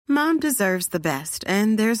Mom deserves the best,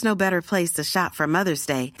 and there's no better place to shop for Mother's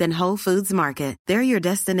Day than Whole Foods Market. They're your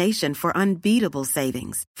destination for unbeatable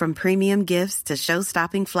savings, from premium gifts to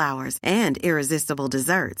show-stopping flowers and irresistible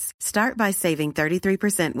desserts. Start by saving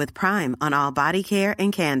 33% with Prime on all body care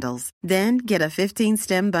and candles. Then get a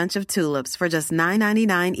 15-stem bunch of tulips for just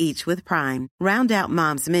 $9.99 each with Prime. Round out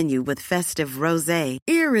Mom's menu with festive rosé,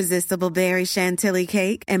 irresistible berry chantilly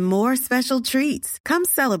cake, and more special treats. Come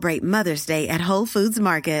celebrate Mother's Day at Whole Foods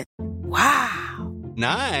Market. Wow.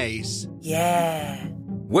 Nice. Yeah.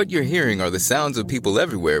 What you're hearing are the sounds of people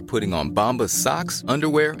everywhere putting on Bombas socks,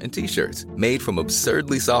 underwear, and T-shirts made from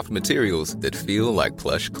absurdly soft materials that feel like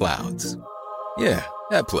plush clouds. Yeah,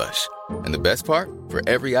 that plush. And the best part? For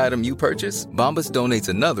every item you purchase, Bombas donates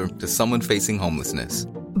another to someone facing homelessness.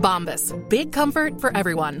 Bombas. Big comfort for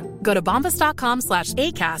everyone. Go to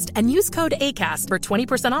bombas.com/ACAST and use code ACAST for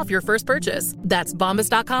 20% off your first purchase. That's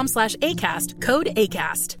bombas.com/ACAST. Code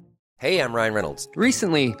ACAST. Hey, I'm Ryan Reynolds.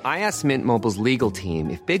 Recently, I asked Mint Mobile's legal team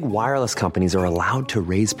if big wireless companies are allowed to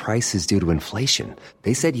raise prices due to inflation.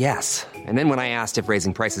 They said yes. And then when I asked if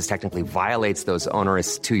raising prices technically violates those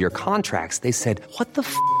onerous two-year contracts, they said, "What the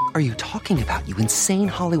f*** are you talking about, you insane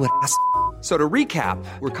Hollywood ass?" So to recap,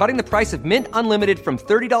 we're cutting the price of Mint Unlimited from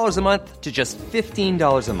 $30 a month to just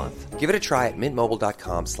 $15 a month. Give it a try at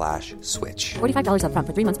mintmobile.com/switch. $45 up front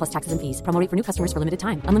for 3 months plus taxes and fees. Promo rate for new customers for limited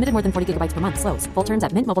time. Unlimited more than 40 gigabytes per month. Slows full terms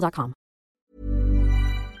at mintmobile.com.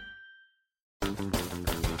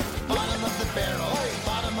 Bottom of the barrel.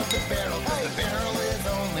 Bottom of the barrel. The barrel is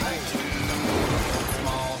only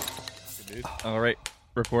small. All right,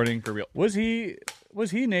 recording for real. Was he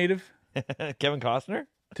native? Kevin Costner?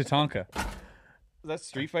 Tatanka. Was that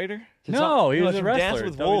Street Fighter? No, he was a wrestler. Dance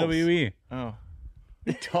with Wolves. WWE. Oh. What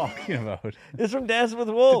are you talking about? It's from Dance with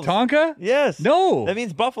Wolves. Tatanka? Yes. No. That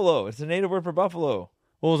means buffalo. It's a native word for buffalo.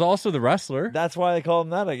 Well, it was also the wrestler. That's why they call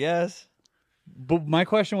him that, I guess. But my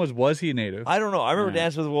question was he native? I don't know. I remember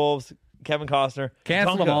Dance with Wolves, Kevin Costner.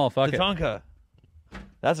 Cancel them all. Fuck Tatanka.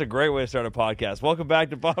 That's a great way to start a podcast. Welcome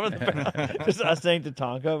back to Bottom of the Barrel. Just us saying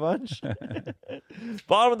Tatanka a bunch.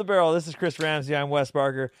 Bottom of the Barrel. This is Chris Ramsey. I'm Wes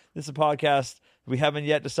Barker. This is a podcast. We haven't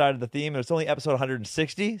yet decided the theme. It's only episode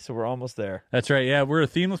 160, so we're almost there. That's right. Yeah, we're a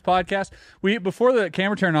themeless podcast. Before the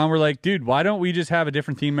camera turned on, we're like, dude, why don't we just have a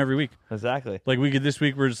different theme every week? Exactly. Like we could this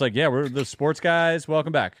week. We're just like, yeah, we're the sports guys.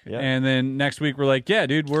 Welcome back. Yeah. And then next week we're like, yeah,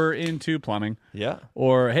 dude, we're into plumbing. Yeah.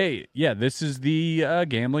 Or hey, yeah, this is the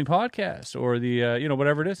gambling podcast, or the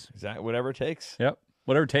whatever it is. Exactly. Whatever it takes. Yep.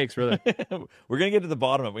 Whatever it takes, really. We're gonna get to the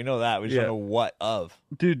bottom of it. We know that. We just don't know what of.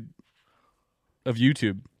 Dude, of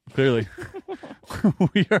YouTube. Clearly,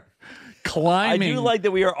 we are climbing. I do like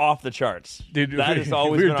that we are off the charts. Dude, that is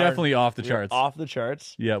always we're definitely off the charts. Off the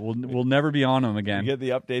charts. Yeah, we'll never be on them again. You get the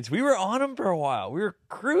updates. We were on them for a while. We were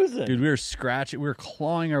cruising. Dude, we were scratching. We were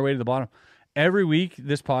clawing our way to the bottom. Every week,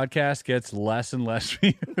 this podcast gets less and less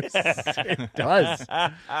views. It does.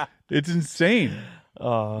 It's insane. You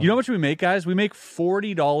know how much we make, guys? We make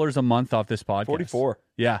 $40 a month off this podcast. 44.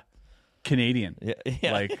 Yeah. Canadian.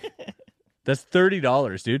 Yeah. Like, that's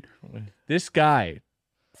 $30, dude. This guy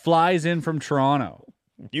flies in from Toronto.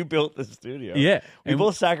 You built the studio. Yeah. We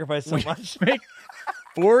both sacrificed so much. Make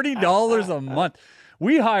 $40 a month.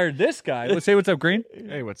 We hired this guy. Let's say what's up, Green.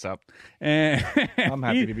 Hey, what's up? And I'm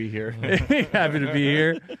happy to be here. Happy to be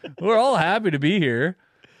here. We're all happy to be here.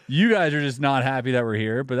 You guys are just not happy that we're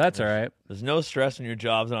here, but that's all right. There's no stress when your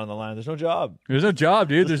job's not on the line. There's no job. There's no job,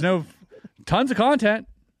 dude. There's no tons of content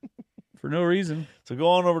for no reason. So go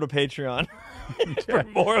on over to Patreon for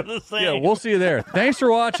more of the same. Yeah, we'll see you there. Thanks for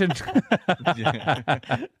watching.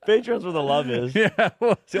 Patreon's where the love is. Yeah,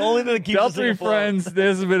 well, it's the only thing that keeps us three friends.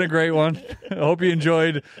 This has been a great one. I hope you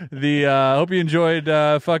enjoyed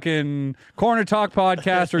fucking Corner Talk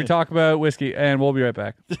podcast where we talk about whiskey, and we'll be right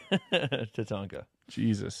back. Tatanka.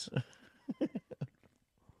 Jesus.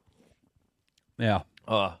 Yeah.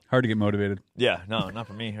 Hard to get motivated. Yeah, no, not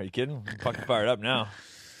for me. Are you kidding? I'm fucking fired up now.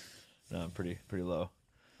 No, I'm pretty low.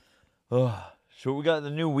 So we got the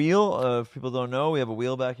new wheel. If people don't know, we have a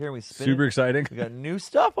wheel back here. We spin Super it. exciting. We got new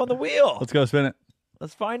stuff on the wheel. Let's go spin it.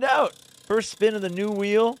 Let's find out. First spin of the new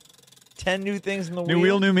wheel. 10 new things in the wheel. New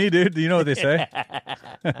wheel, new me, dude. Do you know what they say?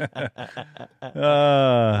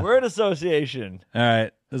 Word association. All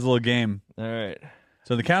right. This is a little game. All right.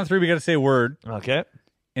 So the count of three, we got to say a word. Okay.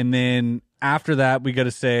 And then after that, we got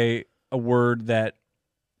to say a word that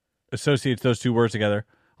associates those two words together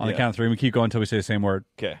on the count of three. And we keep going until we say the same word.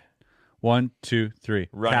 Okay. 1, 2, 3.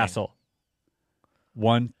 Running. Castle.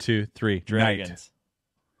 1, 2, 3. Dragons.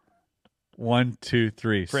 Knight. 1, 2,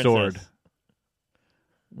 3. Princess. Sword.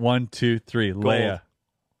 1, 2, 3. Leia.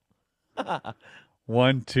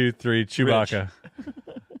 1, 2, 3. Chewbacca.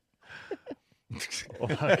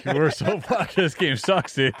 Fuck, we're so fucked. This game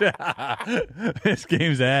sucks, dude. This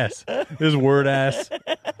game's ass. This is word ass.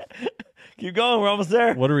 Keep going. We're almost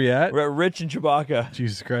there. What are we at? We're at Rich and Chewbacca.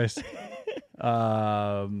 Jesus Christ.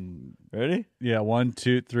 Ready? Yeah, 1,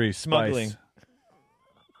 2, 3. Smuggling. Spice.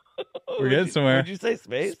 We're getting somewhere. Did you say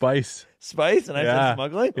space? Spice. Spice, and I Yeah. said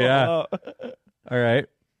smuggling? Yeah. Oh. All right.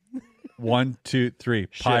 1, 2, 3.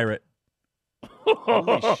 Ship. Pirate.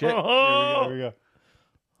 Holy shit. Here we go.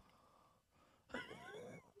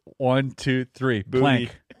 1, 2, 3. Booty.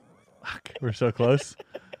 Plank. Fuck, we're so close.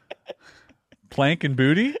 Plank and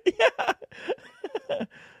booty? Yeah.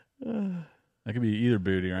 That could be either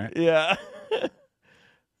booty, right? Yeah.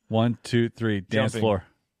 1, 2, 3. Dance Jumping. floor.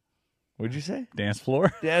 What'd you say? Dance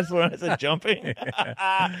floor? Dance floor. I said jumping. All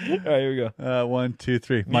right, here we go. 1, 2,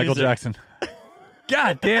 3. Michael Music. Jackson.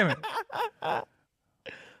 God damn it.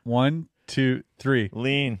 1, 2, 3.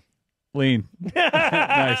 Lean. Lean.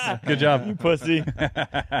 Nice. Good job. Pussy.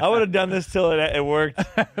 I would have done this till it worked.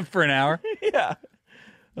 For an hour. Yeah.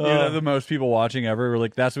 You know, the most people watching ever were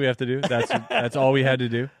like, that's what we have to do. That's all we had to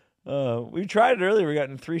do. We tried it earlier. We got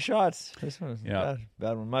in 3 shots. This one was Yeah.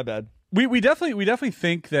 bad one. My bad. We definitely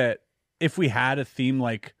think that if we had a theme,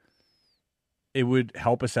 like, it would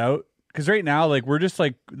help us out. Because right now, like, we're just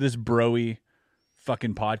like this bro-y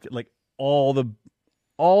fucking podcast. Like, all the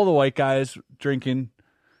white guys drinking,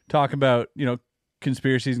 talking about, you know,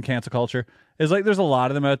 conspiracies and cancel culture. It's like there's a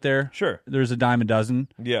lot of them out there. Sure. There's a dime a dozen.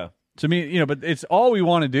 Yeah. To me, you know, but it's all we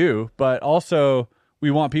want to do. But also,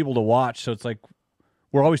 we want people to watch. So it's like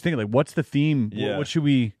we're always thinking, like, what's the theme? Yeah. What should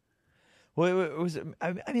we? Well, it was.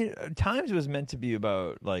 I mean, at times it was meant to be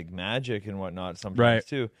about like magic and whatnot. Sometimes Right.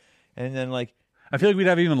 too, and then like I feel like we'd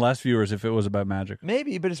have even less viewers if it was about magic.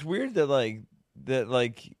 maybe, but it's weird that like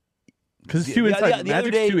Because it's too The- inside. the other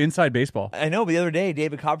Magic's day- too inside baseball. I know. But the other day,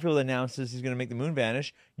 David Copperfield announces he's going to make the moon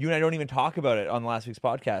vanish. You and I don't even talk about it on last week's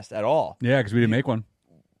podcast at all. Yeah, because we didn't make one.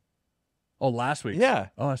 Oh, last week. Yeah.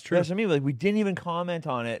 Oh, that's true. That's what I mean. Like we didn't even comment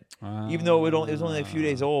on it, even though it was only a few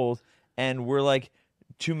days old, and we're like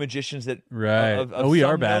two magicians that Right. of We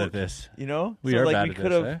are some bad note, at this. You know, We so, are like, bad we at could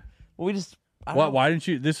this. have. Eh? Well, we just. I don't know. Why didn't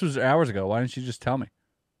you? This was hours ago. Why didn't you just tell me?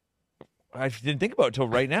 I didn't think about it till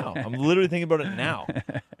right now. I'm literally thinking about it now.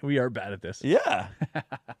 We are bad at this. Yeah,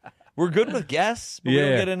 we're good with guests, but we Yeah.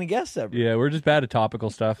 don't get any guests ever. Yeah, we're just bad at topical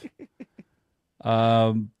stuff.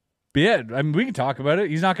 But yeah, I mean, we can talk about it.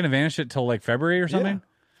 He's not going to vanish it till like February or something. Yeah.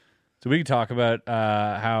 So we can talk about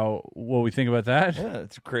what we think about that. Yeah,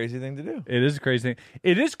 it's a crazy thing to do. It is a crazy thing.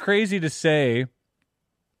 It is crazy to say,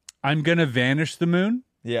 I'm going to vanish the moon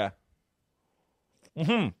Yeah.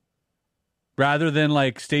 rather than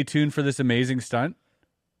like stay tuned for this amazing stunt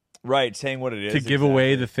Right, saying what it is to give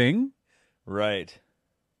away the thing. right.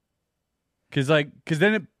 Because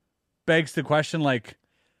then it begs the question, like,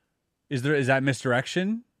 is that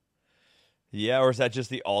misdirection? Yeah, or is that just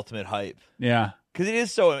the ultimate hype? Yeah. Because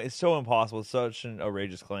it's so impossible. It's such an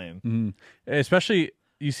outrageous claim. Mm-hmm. Especially,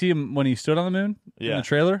 you see him when he stood on the moon in Yeah. the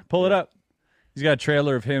trailer. Pull it up. He's got a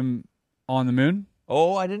trailer of him on the moon.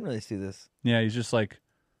 Oh, I didn't really see this. Yeah, he's just like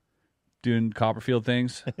doing Copperfield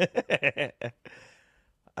things.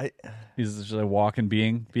 He's just a walking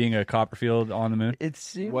being a Copperfield on the moon. It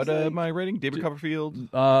seems What like am I rating? David Copperfield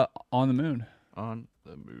On the moon. on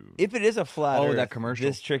the move. if it is a flat Earth, that commercial.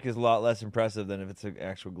 this trick is a lot less impressive than if it's an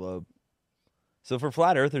actual globe. So for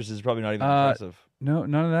flat earthers, this is probably not even impressive. No,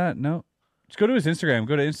 none of that. No. Just go to his Instagram.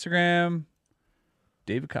 Go to Instagram.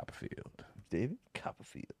 David Copperfield. David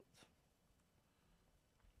Copperfield.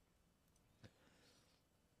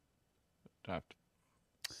 Have to-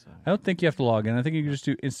 I don't think you have to log in. I think you can just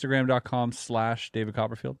do Instagram.com/David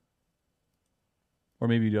Copperfield. Or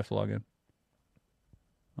maybe you do have to log in.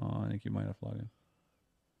 Oh, I think you might have to log in.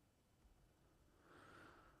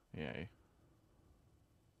 Yeah.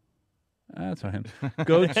 That's not him.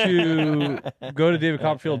 Go to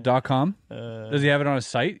davidcopperfield.com. Does he have it on his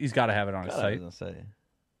site? He's got to have it on his God, I site. was gonna say.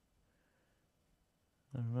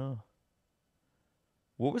 I don't know.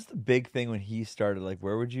 What was the big thing when he started? Like,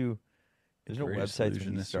 where would you? There's no Greatest websites illusion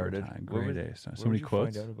when he this sort of started. time. Where Great would- days. where So many would you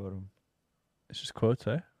quotes. Find out about him? It's just quotes,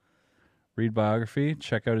 eh? Read biography.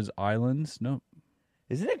 Check out his islands. Nope.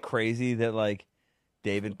 Isn't it crazy that like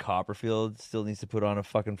David Copperfield still needs to put on a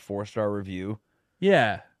fucking 4-star review?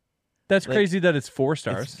 Yeah. That's Like, crazy that it's 4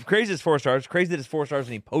 stars. It's crazy it's 4 stars. Crazy that it's 4 stars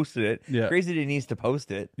when he posted it. Yeah. Crazy that he needs to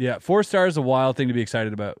post it. Yeah, 4 stars is a wild thing to be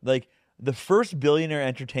excited about. Like the first billionaire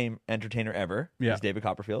entertainer ever Yeah. is David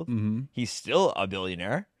Copperfield. Mm-hmm. He's still a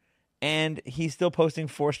billionaire, and he's still posting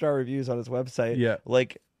 4-star reviews on his website. Yeah.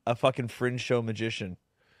 Like a fucking fringe show magician.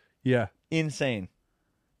 Yeah. Insane.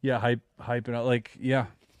 Yeah, hyping out. Like, yeah.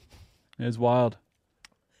 It's wild.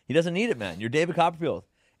 He doesn't need it, man. You're David Copperfield.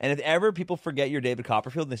 And if ever people forget you're David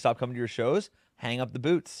Copperfield and they stop coming to your shows, hang up the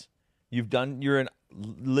boots. You're a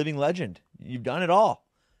living legend. You've done it all.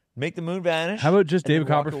 Make the moon vanish. How about just and then David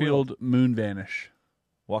walk a Copperfield, wheel. moon vanish?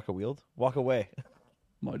 Walk a wheel? Walk away.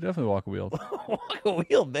 Well, definitely walk a wheel. Walk a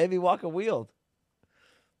wheel, baby. Walk a wheel.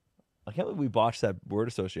 I can't believe we botched that word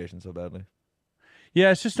association so badly.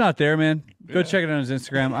 Yeah, it's just not there, man. Go check it on his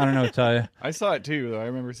Instagram. I don't know what to tell you. I saw it too, though. I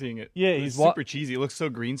remember seeing it. Yeah, It's he's super cheesy. It looks so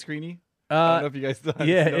green screeny. I don't know if you guys thought.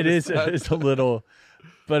 Yeah, it is. That. It's a little.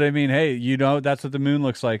 But I mean, hey, that's what the moon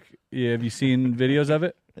looks like. Yeah, have you seen videos of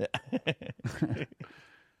it?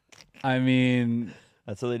 I mean,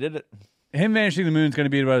 that's how they did it. Him vanishing the moon is going to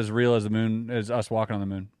be about as real as the moon as us walking on the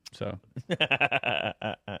moon. So,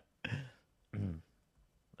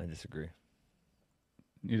 I disagree.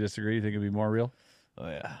 You disagree? You think it'd be more real? Oh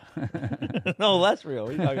yeah. No, less real.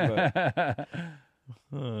 What are you talking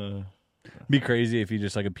about? Be crazy if he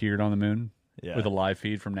just like appeared on the moon Yeah. with a live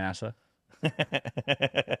feed from NASA.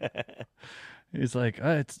 He's like,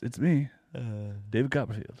 it's me, David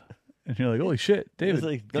Copperfield, and you're like, holy shit, David, He's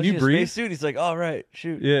like, can don't you need a breathe? spacesuit? He's like, all right,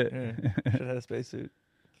 shoot. Yeah. Should have had a spacesuit.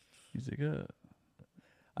 He's like,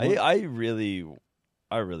 I really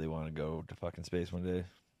want to go to fucking space one day.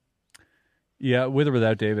 yeah, with or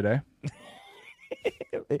without David, eh?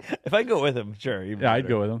 If I go with him, sure. Yeah, I'd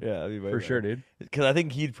go with him. Yeah, that'd be way For better. sure, dude. Because I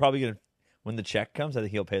think he'd probably gonna, when the check comes, I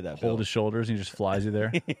think he'll pay that bill. Hold his shoulders and he just flies you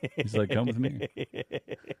there. He's like, come with me.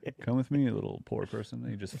 Come with me, you little poor person.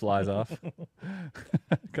 And he just flies off.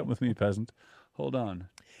 Come with me, peasant. Hold on.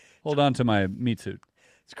 Hold on to my meat suit.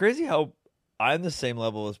 It's crazy how I'm the same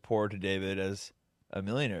level as poor to David as a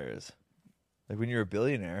millionaire is. Like when you're a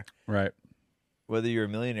billionaire, Right. whether you're a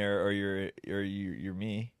millionaire or you're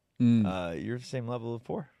me, you're the same level of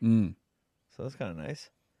poor. Mm. So that's kind of nice.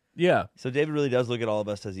 Yeah. So David really does look at all of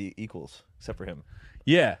us as equals, except for him.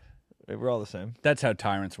 Yeah. We're all the same. That's how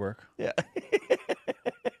tyrants work. Yeah.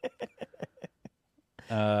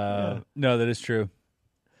 No, that is true.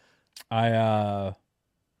 I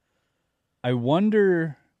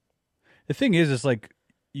wonder. The thing is like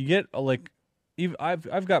you get like, even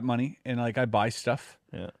I've got money and like I buy stuff.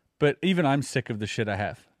 Yeah. But even I'm sick of the shit I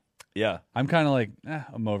have. Yeah. I'm kind of like,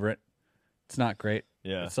 I'm over it. It's not great.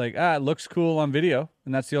 Yeah. It's like, it looks cool on video,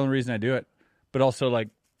 and that's the only reason I do it. But also, like,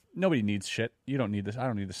 nobody needs shit. You don't need this. I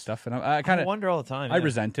don't need this stuff. And I kind of wonder all the time. I yeah.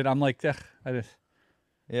 resent it. I'm like, I just.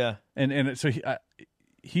 Yeah. And so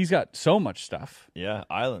he's got so much stuff. Yeah.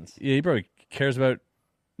 Islands. Yeah, he probably cares about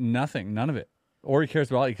nothing, none of it, or he cares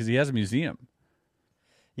about it because he has a museum.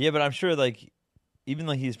 Yeah, but I'm sure like even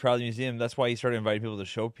like he's proud of the museum. That's why he started inviting people to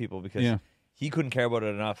show people because he couldn't care about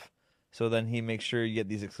it enough. So then he makes sure you get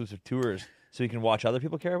these exclusive tours so you can watch other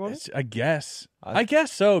people care about it. I guess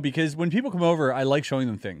so, because when people come over, I like showing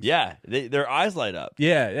them things. Yeah, their eyes light up.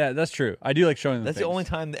 Yeah, that's true. I do like showing them That's things. the only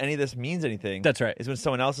time any of this means anything. That's right. Is when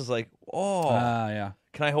someone else is like, oh, yeah.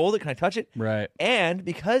 Can I hold it? Can I touch it? Right. And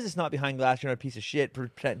because it's not behind glass, you're not a piece of shit,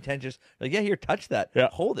 pretentious. Like, yeah, here, touch that. Yeah.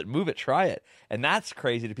 Hold it, move it, try it. And that's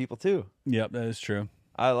crazy to people too. Yep, that is true.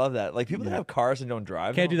 I love that. Like people that have cars and don't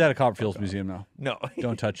drive. Can't do that at Copperfield's museum, though. No.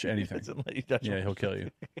 Don't touch anything. Doesn't let you touch Yeah, them. he'll kill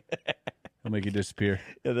you. He'll make you disappear.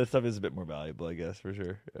 Yeah, that stuff is a bit more valuable, I guess, for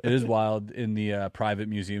sure. It is wild in the private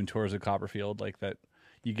museum tours of Copperfield, like that.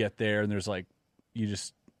 You get there and there's like,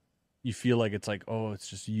 you feel like it's like, oh, it's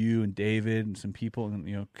just you and David and some people,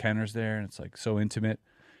 and Kenner's there, and it's like so intimate.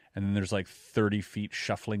 And then there's like 30 feet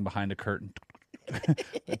shuffling behind a curtain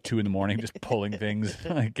at 2 a.m, just pulling things,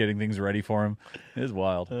 like getting things ready for him. It is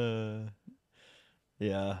wild.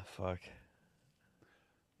 Yeah, fuck.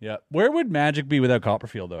 Yeah. Where would magic be without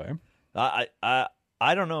Copperfield, though? I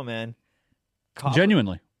don't know, man.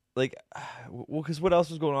 Genuinely. Like, well, because what else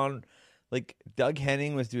was going on? Like, Doug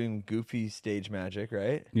Henning was doing goofy stage magic,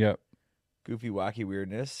 right? Yeah. Goofy, wacky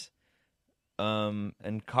weirdness.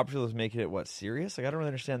 And Copperfield was making it, serious? Like, I don't really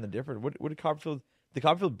understand the difference. What did Copperfield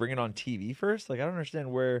bring it on TV first? Like, I don't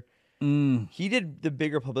understand where he did the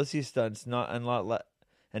bigger publicity stunts,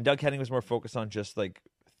 and Doug Henning was more focused on just like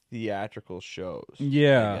theatrical shows.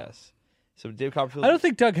 Yeah. I guess. So Dave Copperfield. I don't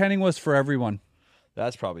think Doug Henning was for everyone.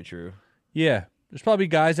 That's probably true. Yeah. There's probably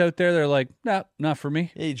guys out there that are like, nah, not for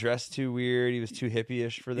me. Yeah, he dressed too weird. He was too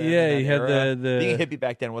hippie-ish for them. Yeah, in that he had era. the being a hippie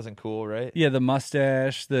back then wasn't cool, right? Yeah, the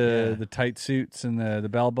mustache, the tight suits, and the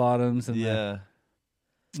bell bottoms, and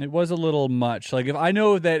it was a little much. Like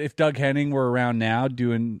if Doug Henning were around now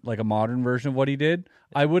doing like a modern version of what he did,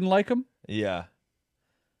 I wouldn't like him. Yeah,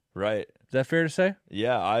 right. Is that fair to say?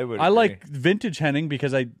 Yeah, I would. I agree. like vintage Henning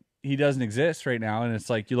because he doesn't exist right now, and it's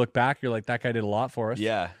like you look back, you're like, that guy did a lot for us.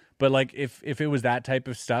 Yeah. But like if it was that type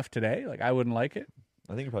of stuff today, like I wouldn't like it.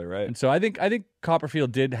 I think you're probably right. And so I think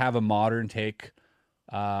Copperfield did have a modern take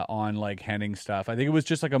on like Henning stuff. I think it was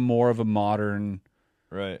just like a more of a modern,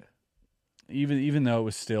 right? Even though it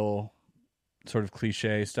was still sort of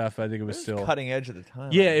cliche stuff, I think it was still cutting edge at the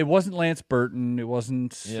time. Yeah, it wasn't Lance Burton. It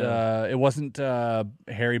wasn't.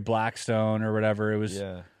 Harry Blackstone or whatever. It was.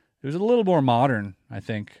 Yeah. It was a little more modern, I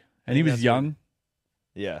think. And he was young.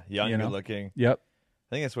 Yeah, young, good looking. Yep.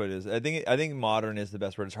 I think that's what it is. I think modern is the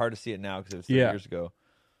best word. It's hard to see it now because it was 30 years ago.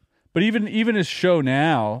 But even his show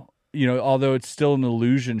now, although it's still an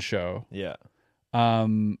illusion show,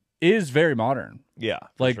 is very modern. Yeah,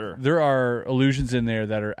 like sure. There are illusions in there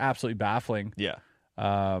that are absolutely baffling. Yeah.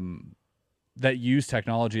 That use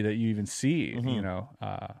technology that you even see. Mm-hmm.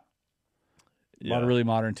 A lot of really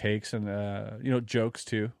modern takes and jokes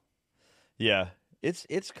too. Yeah,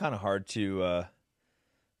 it's kind of hard to.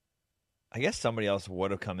 I guess somebody else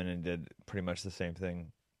would have come in and did pretty much the same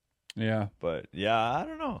thing. Yeah. But yeah, I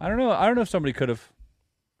don't know. I don't know if somebody could have.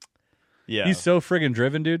 Yeah. He's so friggin'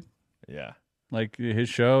 driven, dude. Yeah. Like his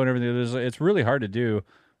show and everything. It's really hard to do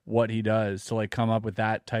what he does to like come up with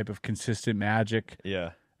that type of consistent magic.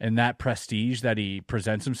 Yeah. And that prestige that he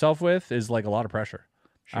presents himself with is like a lot of pressure.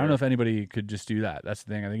 Sure. I don't know if anybody could just do that. That's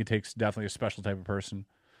the thing. I think it takes definitely a special type of person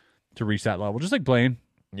to reach that level. Just like Blaine.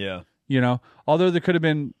 Yeah. Although there could have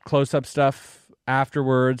been close-up stuff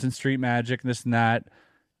afterwards and street magic and this and that,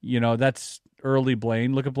 that's early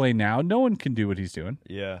Blaine. Look at Blaine now. No one can do what he's doing.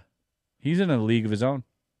 Yeah. He's in a league of his own.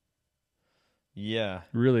 Yeah.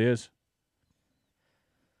 He really is.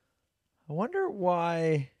 I wonder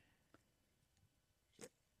why.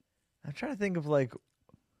 I'm trying to think of like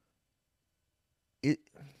it.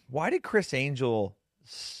 Why did Chris Angel?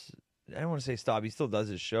 I don't want to say stop. He still does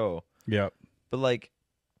his show. Yep. But like,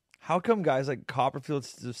 how come guys like Copperfield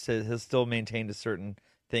has still maintained a certain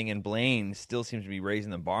thing, and Blaine still seems to be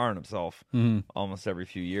raising the bar on himself almost every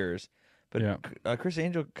few years? But Chris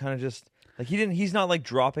Angel kind of just like he's not like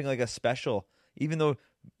dropping like a special, even though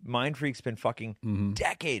Mind Freak's been fucking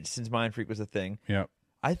decades since Mind Freak was a thing. Yeah,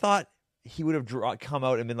 I thought he would have come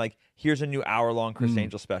out and been like, "Here's a new hour-long Chris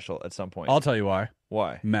Angel special" at some point. I'll tell you why.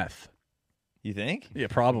 Why? Meth. You think? Yeah,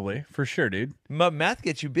 probably. For sure, dude. Meth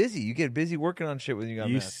gets you busy. You get busy working on shit when you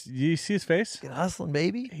got meth. You see his face? Get hustling,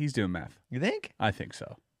 baby. He's doing meth. You think? I think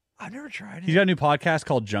so. I've never tried it. He's got a new podcast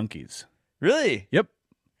called Junkies. Really? Yep.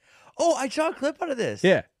 Oh, I saw a clip out of this.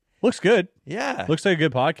 Yeah. Looks good. Yeah. Looks like a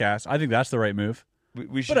good podcast. I think that's the right move.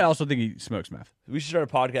 We should, but I also think he smokes meth. We should start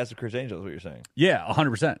a podcast with Chris Angel, is what you're saying. Yeah,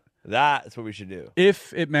 100%. That's what we should do.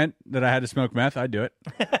 If it meant that I had to smoke meth, I'd do it.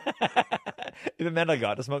 If it meant I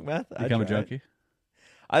got to smoke meth, become a junkie. It.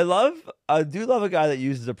 I do love a guy that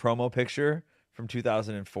uses a promo picture from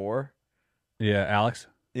 2004. Yeah, Alex.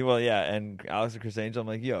 Well, yeah, and Alex and Chris Angel. I'm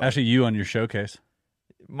like, yo. Actually, you on your showcase.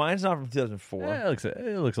 Mine's not from 2004. Yeah, it looks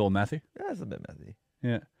a little methy. Yeah, it's a bit methy.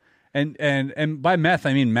 Yeah, and by meth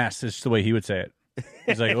I mean mess. It's just the way he would say it.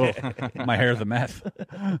 He's like, oh, my hair's a meth.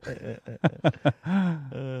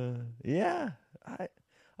 Yeah,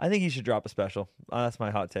 I think he should drop a special. That's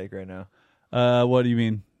my hot take right now. What do you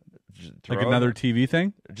mean? Like another TV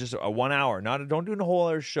thing? Just a 1 hour. Don't do a whole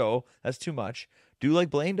other show. That's too much. Do like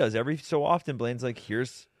Blaine does. Every so often, Blaine's like,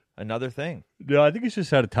 here's another thing. No, I think he's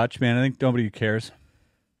just out of touch, man. I think nobody cares.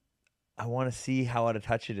 I want to see how out of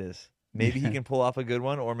touch it is. Maybe he can pull off a good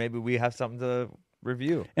one, or maybe we have something to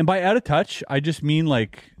review. And by out of touch, I just mean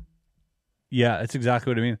like, yeah, that's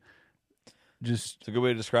exactly what I mean. Just it's a good way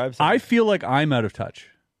to describe something. I feel like I'm out of touch.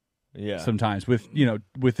 Yeah. Sometimes with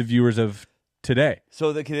the viewers of today.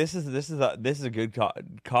 So this is a good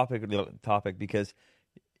topic because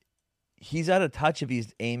he's out of touch if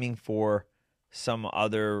he's aiming for some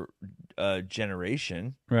other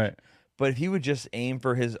generation, right? But if he would just aim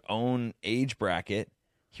for his own age bracket,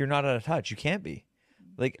 you're not out of touch. You can't be.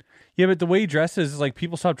 Like, yeah, but the way he dresses is like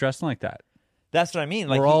people stop dressing like that. That's what I mean.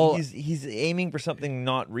 Like he's aiming for something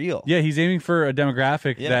not real. Yeah, he's aiming for a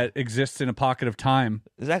demographic that exists in a pocket of time.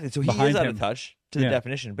 Exactly. So he is out of touch to the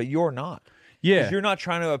definition, but you're not. Yeah, you're not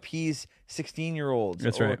trying to appease 16-year-olds.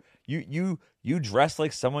 That's right. You dress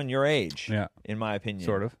like someone your age. Yeah, in my opinion,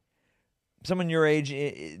 sort of. Someone your age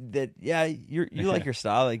that you like your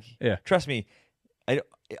style. Like, trust me,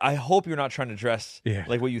 I hope you're not trying to dress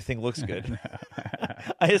like what you think looks good.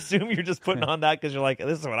 I assume you're just putting on that because you're like,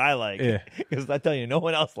 this is what I like. Because I tell you, no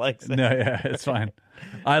one else likes it. No, yeah, it's fine.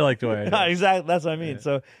 I like the way I do. Exactly. That's what I mean.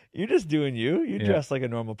 So you're just doing you. You dress like a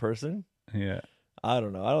normal person. Yeah. I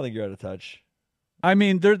don't know. I don't think you're out of touch. I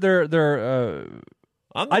mean, they're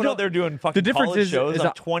I'm going out there doing fucking the difference college is, shows. is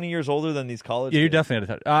I'm 20 years older than these college. Yeah, you're kids. definitely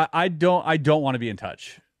out of touch. I don't want to be in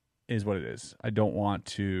touch. Is what it is. I don't want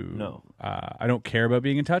to. No. I don't care about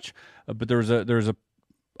being in touch. But there was a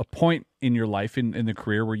a point in your life in the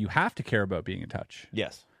career where you have to care about being in touch.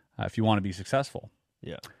 Yes. If you want to be successful.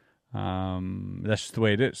 Yeah. That's just the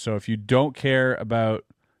way it is. So if you don't care about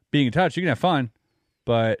being in touch, you can have fun,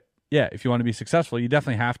 but yeah, if you want to be successful, you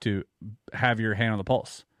definitely have to have your hand on the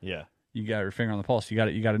pulse. Yeah. You got your finger on the pulse. You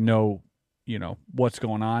got to know, what's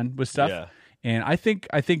going on with stuff. Yeah. And I think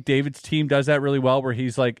David's team does that really well, where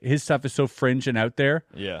he's like, his stuff is so fringe and out there.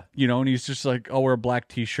 Yeah. And he's just like, I'll wear a black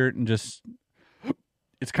t-shirt and just,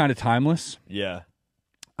 it's kind of timeless. Yeah.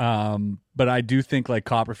 But I do think like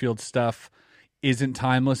Copperfield's stuff isn't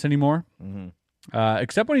timeless anymore. Mm-hmm.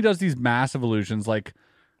 Except when he does these massive illusions like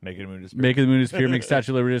Making the Moon Disappear. Making the Moon Disappear, Make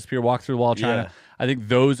Statue of Liberty Disappear, Walk Through the Wall of China. Yeah. I think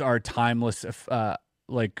those are timeless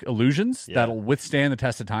like illusions that'll withstand the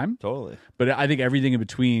test of time. Totally. But I think everything in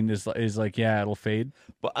between is like, yeah, it'll fade.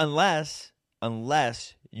 But unless you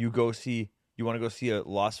want to go see a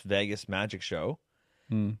Las Vegas magic show,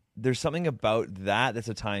 there's something about that's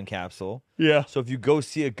a time capsule. Yeah. So if you go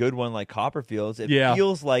see a good one like Copperfield's, it Yeah.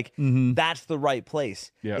 feels like that's the right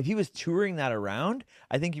place. Yeah. If he was touring that around,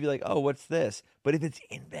 I think you'd be like, oh, what's this? But if it's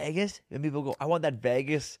in Vegas, and people go, I want that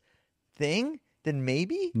Vegas thing, then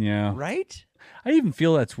maybe. Yeah. Right? I even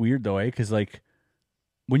feel that's weird though, because like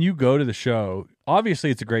when you go to the show, obviously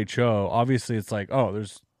it's a great show. Obviously it's like, oh,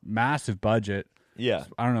 there's massive budget. Yeah.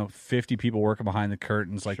 I don't know, 50 people working behind the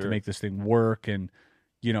curtains like Sure. to make this thing work, and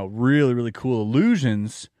really, really cool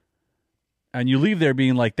illusions. And you leave there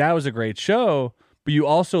being like, that was a great show, but you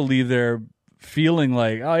also leave there feeling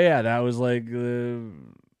like, oh yeah, that was like the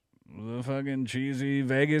fucking cheesy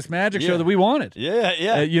Vegas magic show that we wanted. Yeah,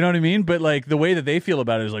 yeah. You know what I mean? But like the way that they feel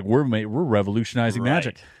about it is like, we're revolutionizing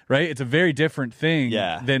magic, right? It's a very different thing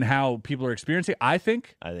than how people are experiencing it. I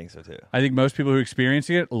think so too. I think most people who are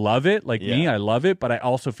experiencing it love it. Like me, I love it, but I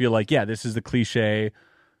also feel like, yeah, this is the cliche,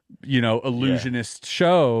 illusionist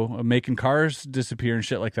show, making cars disappear and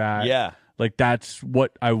shit like that. Yeah. Like that's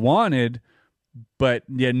what I wanted, but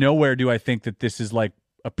yeah, nowhere do I think that this is like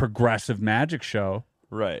a progressive magic show.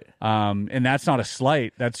 Right. And that's not a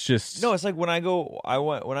slight. That's just No, it's like when I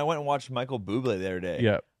went and watched Michael Bublé the other day.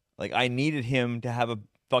 Yeah. Like I needed him to have a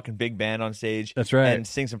fucking big band on stage. That's right. And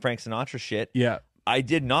sing some Frank Sinatra shit. Yeah. I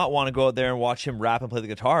did not want to go out there and watch him rap and play the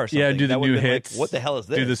guitar or something. Yeah, and do the That new would've been hits. Like, what the hell is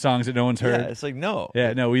this? Do the songs that no one's heard. Yeah, it's like no.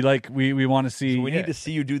 Yeah, no, we want to see. So we need to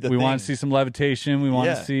see you do the We thing. want to see some levitation. We want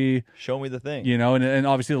to see. Show me the thing. And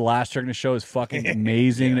obviously the last trick in the show is fucking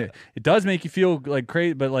amazing. It does make you feel like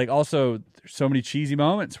crazy, but like also there's so many cheesy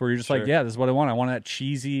moments where you're just like, yeah, this is what I want. I want that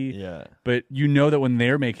cheesy. Yeah. But that when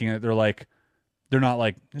they're making it, they're not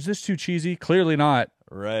like, is this too cheesy? Clearly not.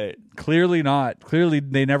 Right. Clearly not. Clearly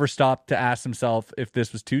they never stopped to ask themselves if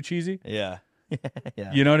this was too cheesy. Yeah.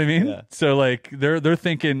 Yeah. You know what I mean? Yeah. So like they're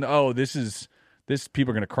thinking, oh, this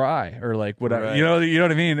people are gonna cry or like whatever. Right. You know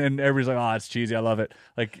what I mean? And everybody's like, oh, it's cheesy. I love it.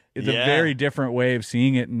 Like it's a very different way of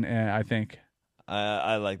seeing it, and I think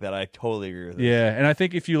I like that. I totally agree with this. yeah. And I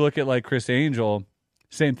think if you look at like Chris Angel,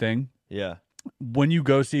 same thing. Yeah. When you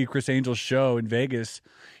go see Chris Angel's show in Vegas,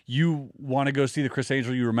 you want to go see the Chris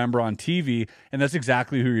Angel you remember on TV, and that's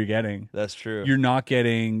exactly who you're getting. That's true. You're not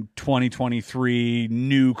getting 2023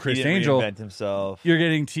 new Chris he didn't Angel. reinvent himself. You're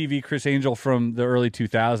getting TV Chris Angel from the early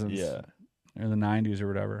 2000s. Yeah. Or the 90s or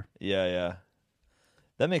whatever. Yeah, yeah.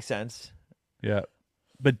 That makes sense. Yeah.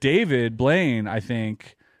 But David Blaine, I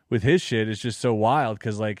think, with his shit is just so wild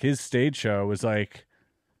because like his stage show was like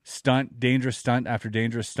dangerous stunt after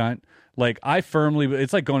dangerous stunt. Like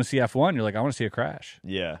it's like going to see F1. You're like, I want to see a crash.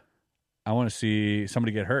 Yeah. I want to see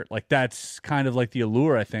somebody get hurt. Like that's kind of like the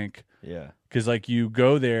allure, I think. Yeah. Because like you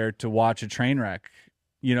go there to watch a train wreck.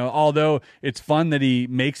 Although it's fun that he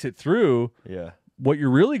makes it through. Yeah. What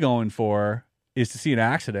you're really going for is to see an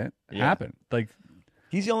accident happen. Like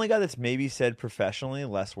he's the only guy that's maybe said professionally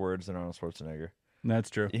less words than Arnold Schwarzenegger. That's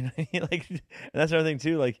true. Like, and that's another thing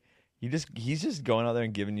too. Like he's just going out there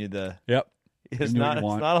and giving you the. Yep. It's not a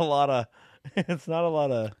lot of.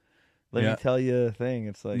 Let me tell you a thing.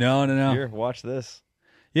 It's like no. Here, watch this.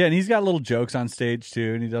 Yeah, and he's got little jokes on stage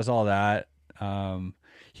too, and he does all that.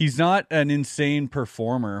 He's not an insane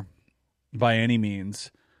performer by any means.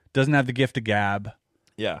 Doesn't have the gift of gab.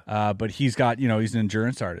 Yeah. But he's got, he's an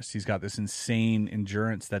endurance artist. He's got this insane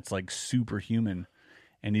endurance that's like superhuman,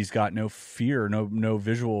 and he's got no fear, no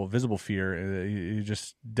visible fear. He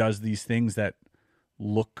just does these things that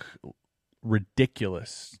look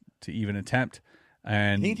ridiculous to even attempt.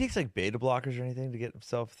 And he takes like beta blockers or anything to get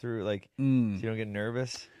himself through, like so you don't get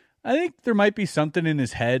nervous. I think there might be something in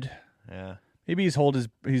his head. Yeah. Maybe he's held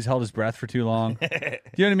his breath for too long. Do you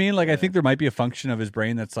know what I mean? Like I think there might be a function of his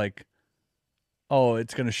brain that's like, oh,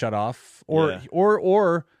 it's going to shut off,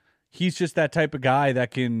 or he's just that type of guy that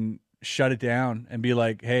can shut it down and be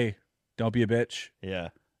like, hey, don't be a bitch. Yeah.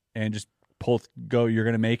 And just go, you're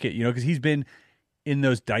going to make it, because he's been in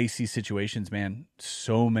those dicey situations, man,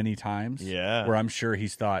 so many times. Yeah. Where I'm sure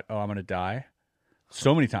he's thought, oh, I'm going to die.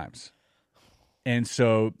 So many times. And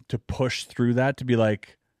so to push through that, to be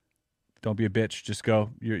like, don't be a bitch, just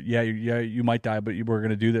go. You might die, but we're going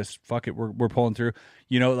to do this. Fuck it. We're pulling through.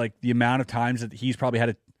 Like the amount of times that he's probably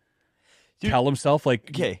had to tell himself, like,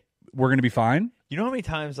 okay, we're going to be fine. You know how many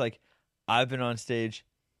times, like, I've been on stage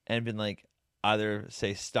and been, like, either,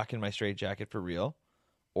 say, stuck in my straitjacket for real,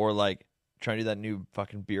 or, like, trying to do that new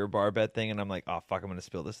fucking beer bar bet thing, and I'm like, oh, fuck, I'm going to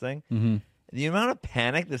spill this thing. Mm-hmm. The amount of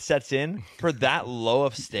panic that sets in for that low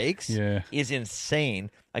of stakes is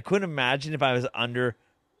insane. I couldn't imagine if I was under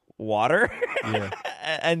water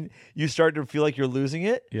and you start to feel like you're losing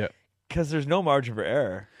it. Yeah. Because there's no margin for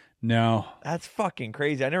error. No. That's fucking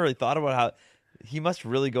crazy. I never really thought about how he must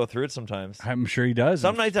really go through it sometimes. I'm sure he does.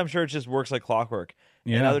 Some nights I'm sure it just works like clockwork.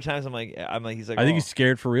 Yeah. And other times I'm like, he's like, I think he's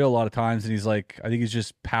scared for real a lot of times, and I think he's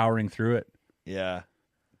just powering through it. Yeah.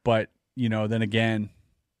 But, then again,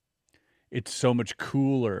 it's so much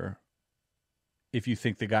cooler if you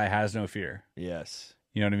think the guy has no fear. Yes.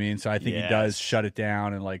 You know what I mean? So I think he does shut it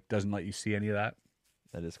down and, like, doesn't let you see any of that.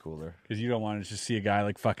 That is cooler. Because you don't want to just see a guy,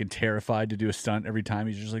 like, fucking terrified to do a stunt every time.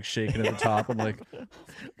 He's just, like, shaking at the top. I'm like...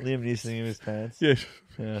 Liam Neeson in his pants.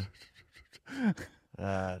 Yeah.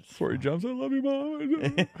 Before he jumps, I love you, Mom.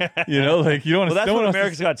 You don't want to... Well, that's what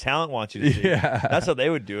America's Got Talent wants you to see. Yeah. That's how they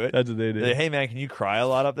would do it. That's what they do. Hey, man, can you cry a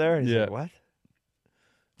lot up there? And he's like, what?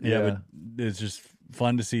 Yeah, but it's just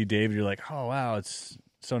fun to see David. You're like, oh, wow, it's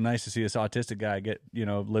so nice to see this autistic guy get,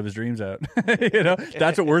 live his dreams out.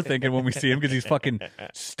 That's what we're thinking when we see him, because he's fucking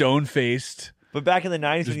stone-faced. But back in the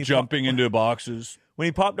 90s, just jumping into boxes. When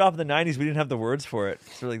he popped off in the 90s, we didn't have the words for it.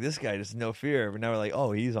 So we're like, this guy just no fear. But now we're like,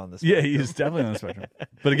 oh, he's on the spectrum. Yeah, he's definitely on the spectrum.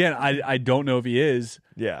 But again, I don't know if he is.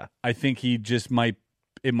 Yeah. I think he just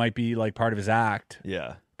it might be like part of his act.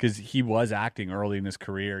 Yeah. Because he was acting early in his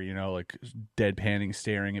career, like deadpanning,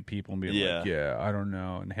 staring at people and being like, yeah, I don't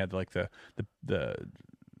know. And had like the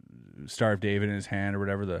Star of David in his hand, or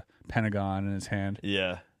whatever, the Pentagon in his hand.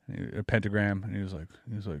 Yeah. A pentagram. And he was like,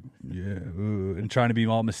 yeah, ooh, and trying to be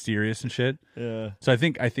all mysterious and shit. Yeah. So I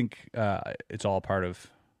think it's all part of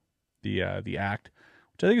the act,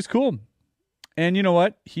 which I think is cool. And you know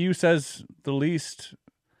what? He who says the least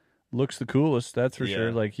looks the coolest. That's for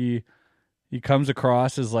sure. Like he comes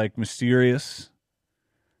across as like mysterious,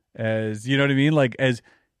 as, you know what I mean? Like, as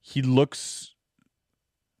he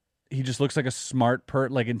just looks like a smart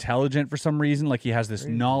like intelligent for some reason. Like he has this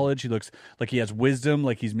knowledge. He looks like he has wisdom,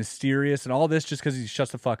 like he's mysterious, and all this just because he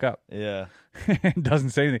shuts the fuck up. Yeah. And doesn't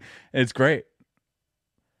say anything. It's great.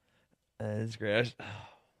 It's great.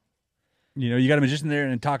 You got a magician there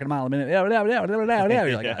and talking a mile a minute. You're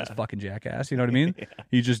like, that's a fucking jackass. You know what I mean?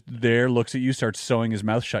 He just there, looks at you, starts sewing his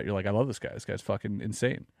mouth shut. You're like, I love this guy. This guy's fucking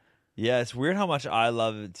insane. Yeah, it's weird how much I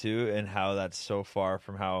love it too, and how that's so far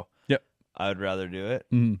from how I would rather do it.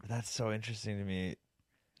 That's so interesting to me.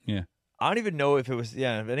 Yeah. I don't even know if it was,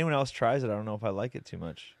 if anyone else tries it, I don't know if I like it too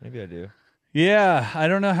much. Maybe I do. Yeah, I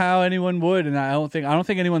don't know how anyone would, and I don't think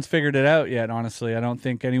anyone's figured it out yet, honestly. I don't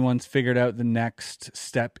think anyone's figured out the next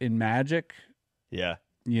step in magic. Yeah.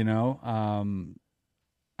 I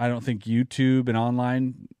don't think YouTube and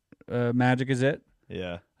online magic is it.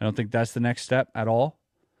 Yeah. I don't think that's the next step at all.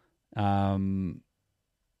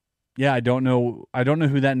 Yeah, I don't know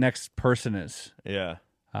who that next person is. Yeah.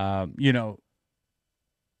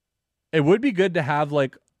 It would be good to have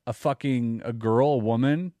like a girl, a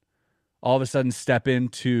woman, all of a sudden step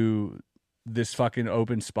into this fucking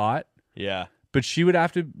open spot. Yeah. But she would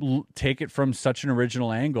have to take it from such an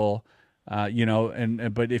original angle,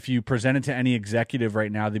 but if you present it to any executive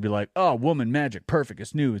right now, they'd be like, oh, woman magic, perfect,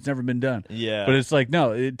 it's new, it's never been done. Yeah. But it's like,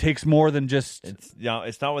 no, it takes more than just... It's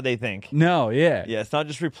not what they think. No, yeah. Yeah, it's not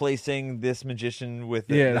just replacing this magician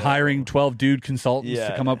with... hiring 12 dude consultants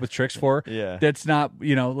to come up with tricks for her. Yeah. That's not,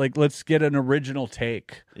 like, let's get an original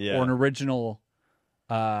take or an original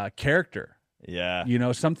character.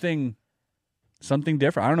 Yeah. Something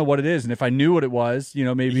different. I don't know what it is, and if I knew what it was,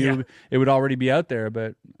 maybe it would already be out there.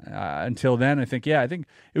 But until then, I think it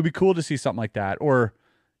would be cool to see something like that. Or,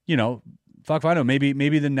 fuck if I know.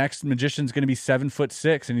 Maybe the next magician's going to be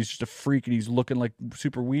 7'6" and he's just a freak and he's looking like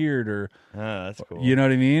super weird. Or that's cool. You know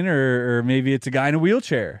what I mean? Or maybe it's a guy in a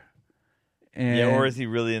wheelchair. And, or is he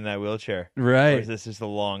really in that wheelchair? Right. Or is this just a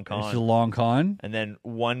long con? It's a long con. And then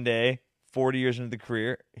one day, 40 years into the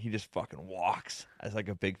career, he just fucking walks as like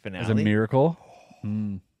a big finale. As a miracle.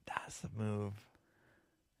 That's the move.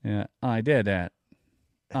 Yeah, I did that.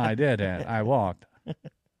 I walked.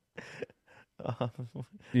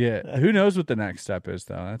 Yeah. Who knows what the next step is,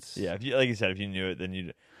 though? That's Yeah, if you, like you said, if you knew it, then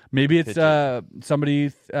you'd... Maybe it's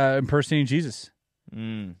somebody impersonating Jesus.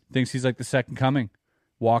 Mm. Thinks he's like the second coming,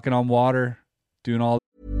 walking on water, doing all...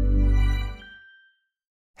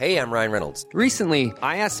 Hey, I'm Ryan Reynolds. Recently,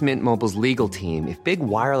 I asked Mint Mobile's legal team if big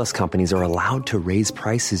wireless companies are allowed to raise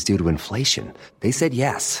prices due to inflation. They said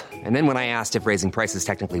yes. And then when I asked if raising prices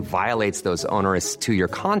technically violates those onerous 2-year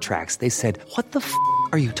contracts, they said, "What the f***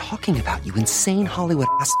 are you talking about, you insane Hollywood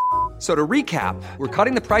ass?" So to recap, we're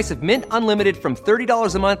cutting the price of Mint Unlimited from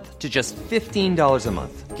 $30 a month to just $15 a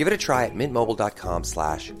month. Give it a try at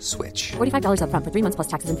mintmobile.com/switch. $45 up front for 3 months plus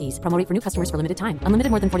taxes and fees. Promo rate for new customers for limited time. Unlimited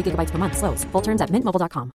more than 40 gigabytes per month. Slows full terms at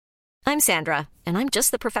mintmobile.com. I'm Sandra, and I'm just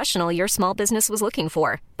the professional your small business was looking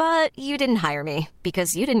for. But you didn't hire me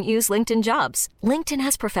because you didn't use LinkedIn Jobs. LinkedIn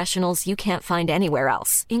has professionals you can't find anywhere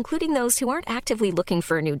else, including those who aren't actively looking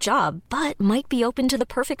for a new job, but might be open to the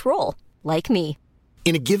perfect role, like me.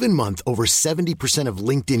 In a given month, over 70% of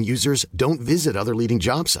LinkedIn users don't visit other leading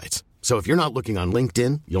job sites. So if you're not looking on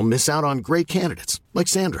LinkedIn, you'll miss out on great candidates like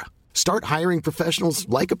Sandra. Start hiring professionals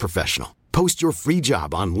like a professional. Post your free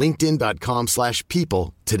job on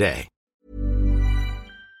linkedin.com/people today.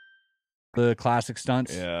 The classic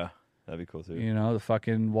stunts. Yeah, that'd be cool too. You know, the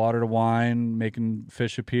fucking water to wine, making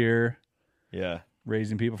fish appear. Yeah.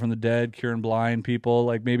 Raising people from the dead, curing blind people.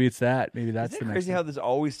 Like, maybe it's that. Maybe that's Isn't the it next crazy thing. how there's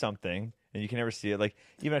always something and you can never see it? Like,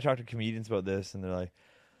 even I talk to comedians about this and they're like,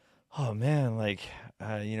 oh man, like,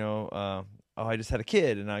 oh, I just had a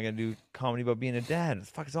kid and I'm going to do comedy about being a dad.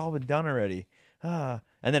 It's all been done already. And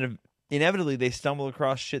then inevitably they stumble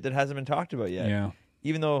across shit that hasn't been talked about yet. Yeah.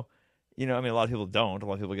 Even though, a lot of people don't. A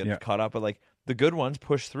lot of people get caught up. But like the good ones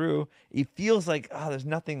push through. It feels like, there's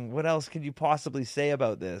nothing. What else could you possibly say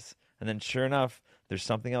about this? And then sure enough, there's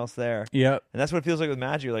something else there. Yeah. And that's what it feels like with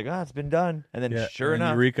magic. You're like, it's been done. And then sure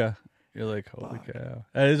enough. Eureka. You're like, holy cow.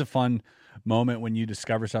 That is a fun moment when you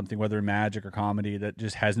discover something, whether magic or comedy, that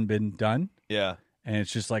just hasn't been done. Yeah. And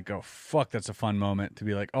it's just like, oh, fuck, that's a fun moment to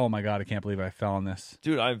be like, oh my God, I can't believe I fell on this.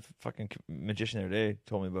 Dude, I've fucking magician the other day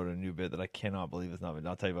told me about a new bit that I cannot believe it's not been.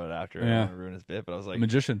 I'll tell you about it after. I don't want to ruin his bit, but I was like,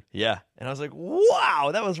 magician. Yeah. And I was like, wow,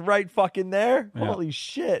 that was right fucking there. Yeah. Holy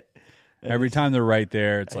shit. And every time they're right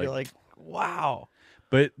there, it's you're like, wow.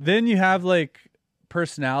 But then you have like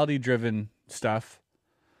personality driven stuff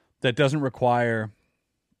that doesn't require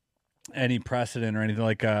any precedent or anything,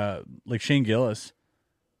 like Shane Gillis,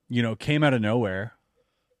 came out of nowhere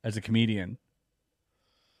as a comedian,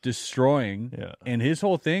 destroying, and his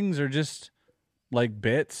whole things are just like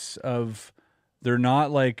bits of, they're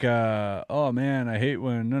not like, oh man, I hate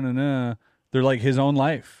when, no. They're like his own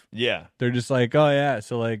life. Yeah. They're just like, oh yeah,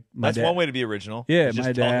 so like that's one way to be original. Yeah,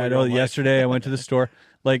 my dad. Oh, yesterday I went to the store.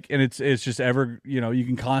 Like, and it's just ever, you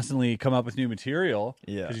can constantly come up with new material.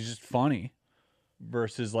 Yeah. Because he's just funny.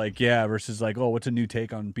 Versus like, oh, what's a new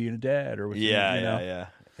take on being a dad? Or what's Yeah,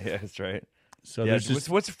 that's right. So yeah, there's just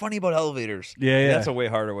what's funny about elevators? Yeah. That's a way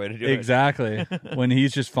harder way to do it. Exactly. When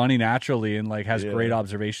he's just funny naturally and like has great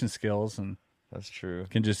observation skills and that's true.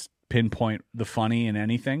 Can just pinpoint the funny in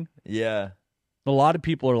anything. Yeah. A lot of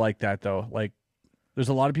people are like that though. Like, there's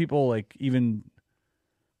a lot of people like even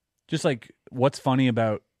just like, what's funny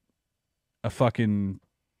about a fucking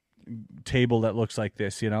table that looks like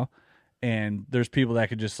this, And there's people that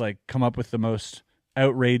could just like come up with the most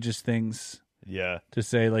outrageous things. Yeah. To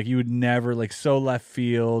say like you would never, like, so left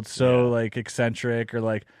field, so like eccentric, or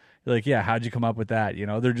like yeah, how'd you come up with that?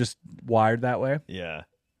 They're just wired that way. Yeah.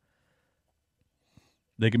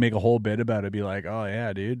 They can make a whole bit about it, be like, oh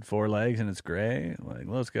yeah, dude, 4 legs and it's gray. Like,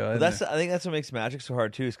 let's go. I think that's what makes magic so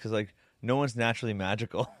hard too, is because like no one's naturally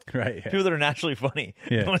magical. Right. Yeah. People that are naturally funny.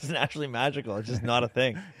 Yeah. No one's naturally magical. It's just not a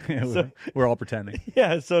thing. So, we're all pretending.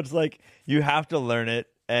 Yeah. So it's like you have to learn it,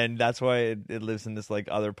 and that's why it lives in this like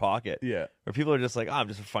other pocket. Yeah. Where people are just like, I'm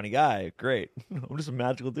just a funny guy. Great. I'm just a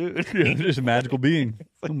magical dude. Yeah, I'm just a magical being.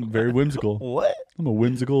 I'm very whimsical. What? I'm a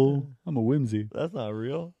whimsy. That's not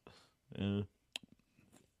real. Yeah.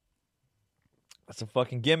 That's a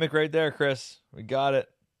fucking gimmick right there, Chris. We got it.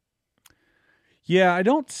 Yeah, I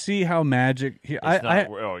don't see how magic.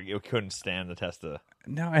 It couldn't stand the test of.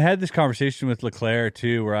 No, I had this conversation with LeClaire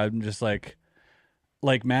too, where I'm just like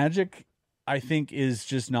magic, I think is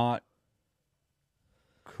just not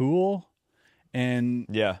cool. And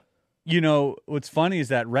yeah, what's funny is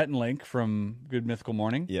that Rhett and Link from Good Mythical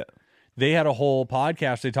Morning. Yeah, they had a whole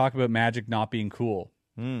podcast. They talk about magic not being cool.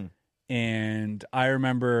 And I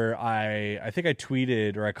remember I think I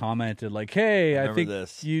tweeted or I commented like, hey, I think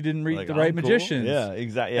you didn't read the right magicians. Yeah,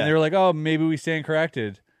 exactly. Yeah. And they were like, oh, maybe we stand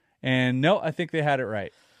corrected. And no, I think they had it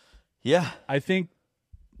right. Yeah. I think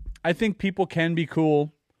people can be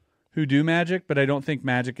cool who do magic, but I don't think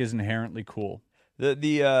magic is inherently cool.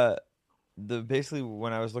 The basically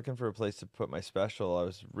when I was looking for a place to put my special, I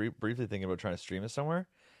was briefly thinking about trying to stream it somewhere.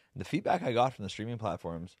 The feedback I got from the streaming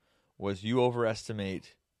platforms was you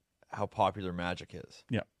overestimate how popular magic is.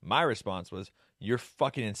 Yeah. My response was, you're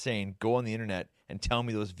fucking insane. Go on the internet and tell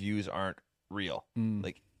me those views aren't real.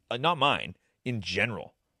 Like, not mine, in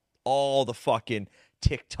general. All the fucking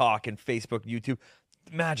TikTok and Facebook, YouTube.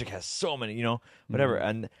 Magic has so many, whatever.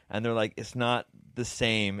 And they're like, it's not the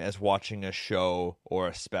same as watching a show or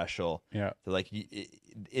a special. Yeah. They're like,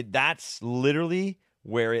 that's literally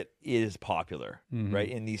where it is popular, right?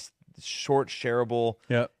 In these short, shareable,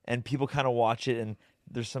 and people kind of watch it, and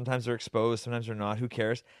sometimes they're exposed, sometimes they're not. Who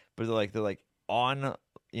cares? But they're like on,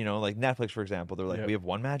 like Netflix, for example. They're like, we have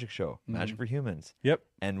one magic show, Magic for Humans. Yep.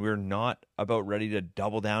 And we're not about ready to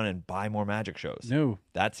double down and buy more magic shows. No.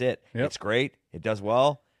 That's it. Yep. It's great. It does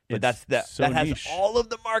well. But It's that so has niche. all of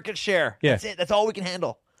the market share. Yeah. That's it. That's all we can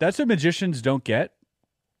handle. That's what magicians don't get,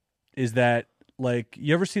 is that, like,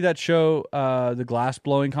 you ever see that show, the glass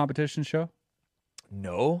blowing competition show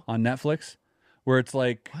No. on Netflix? Where it's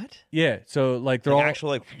like, What? yeah, so like they're Like all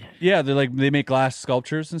actual, yeah, they're like, they make glass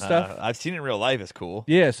sculptures and stuff. I've seen it in real life. It's cool.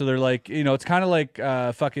 Yeah, so they're like, it's kind of like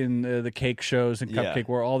fucking the cake shows and Yeah. Cupcake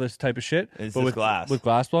War, all this type of shit. It's but just with glass. with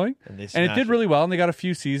glass blowing, And they and it smash did it. really well. And they got a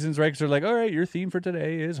few seasons, right? Because they're like, all right, your theme for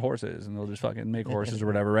today is horses, and they'll just fucking make horses or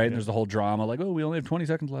whatever, right? And there's the whole drama, like, oh, we only have 20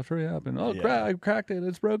 seconds left, hurry up, and crap, I cracked it,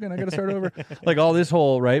 it's broken, I got to start over, like all this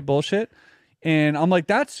whole bullshit. And I'm like,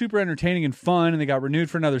 that's super entertaining and fun, and they got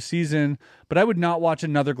renewed for another season. But I would not watch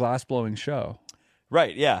another glass blowing show.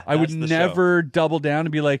 Right, yeah. I would that's the show. never double down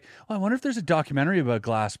and be like, oh, I wonder if there's a documentary about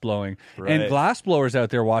glass blowing. Right. And glass blowers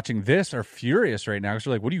out there watching this are furious right now because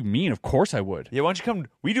they're like, what do you mean? Of course I would. Yeah, why don't you come?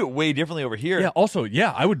 We do it way differently over here. Yeah, also,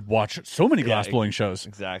 I would watch so many glass blowing shows.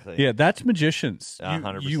 Exactly. Yeah, that's magicians.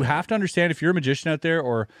 100%. You have to understand, if you're a magician out there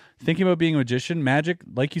or thinking about being a magician, magic,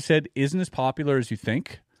 like you said, isn't as popular as you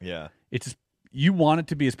think. Yeah. You want it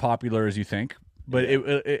to be as popular as you think, but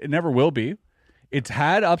it never will be. It's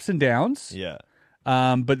had ups and downs. Yeah.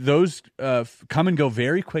 But those come and go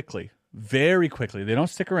very quickly. Very quickly. They don't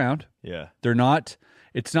stick around. Yeah. They're not.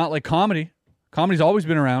 It's not like comedy. Comedy's always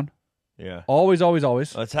been around. Yeah. Always, always,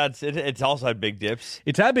 always. It's also had big dips.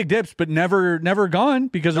 It's had big dips, but never gone,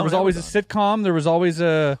 because there was always a sitcom. There was always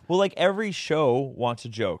a. Well, like every show wants a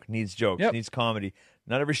joke, needs jokes, needs comedy.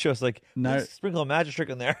 Not every show's like, let's sprinkle a magic trick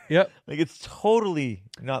in there. Yep. Like, it's totally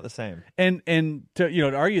not the same. And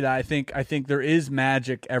to argue that, I think there is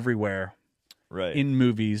magic everywhere. Right. In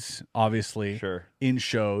movies, obviously. Sure. In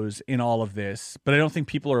shows, in all of this. But I don't think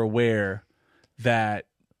people are aware that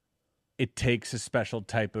it takes a special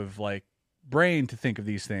type of brain to think of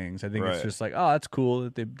these things. I think it's just like, oh, that's cool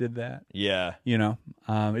that they did that. Yeah.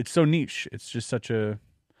 It's so niche. It's just such a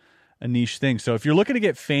niche thing. So if you're looking to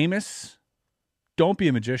get famous, don't be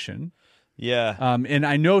a magician. Yeah. And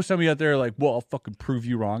I know some of you out there are like, well, I'll fucking prove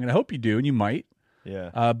you wrong. And I hope you do, and you might.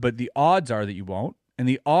 Yeah. But the odds are that you won't. And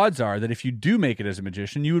the odds are that if you do make it as a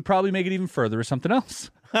magician, you would probably make it even further as something else.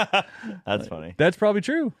 That's funny. That's probably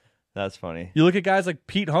true. That's funny. You look at guys like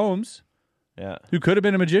Pete Holmes, who could have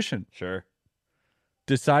been a magician. Sure.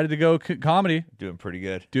 Decided to go comedy. Doing pretty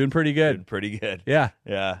good. Yeah.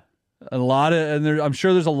 Yeah. A lot of, and I'm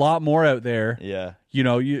sure there's a lot more out there. Yeah.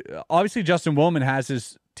 Obviously Justin Willman has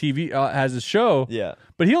his TV, has his show. Yeah.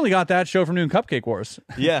 But he only got that show from doing Cupcake Wars.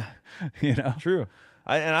 Yeah. True.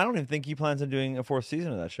 I don't even think he plans on doing a fourth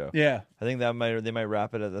season of that show. Yeah. I think they might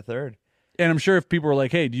wrap it at the third. And I'm sure if people were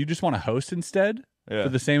like, hey, do you just want to host instead for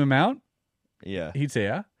the same amount? Yeah. He'd say,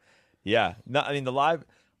 yeah. Yeah. No, I mean, the live,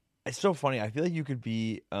 it's so funny. I feel like you could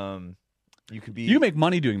you can make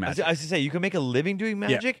money doing magic. I was to say, you can make a living doing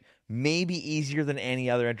magic, maybe easier than any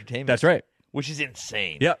other entertainment. That's right. Which is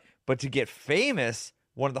insane. Yep. But to get famous,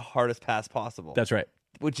 one of the hardest paths possible. That's right.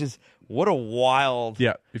 Which is, what a wild.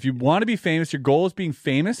 Yeah. If you want to be famous, your goal is being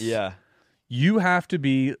famous. Yeah. You have to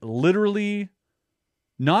be literally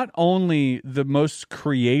not only the most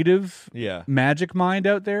creative magic mind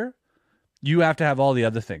out there, you have to have all the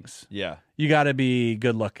other things. Yeah. You got to be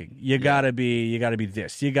good looking. You got to be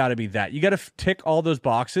this. You got to be that. You got to tick all those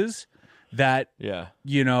boxes that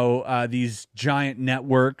these giant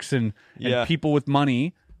networks and people with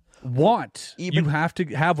money want. You have to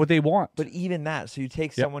have what they want. But even that, so you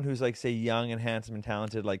take someone who's like, say, young and handsome and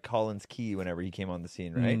talented, like Collins Key whenever he came on the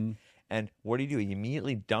scene, right? Mm-hmm. And what do? He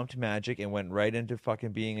immediately dumped magic and went right into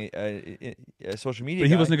fucking being a social media But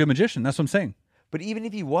he guy. wasn't a good magician. That's what I'm saying. But even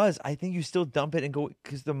if he was, I think you still dump it and go,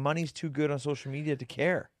 because the money's too good on social media to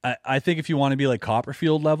care. I think if you want to be like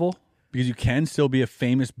Copperfield level, because you can still be a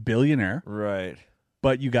famous billionaire. Right.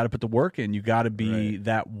 but you got to put the work in. You got to be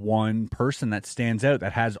that one person that stands out,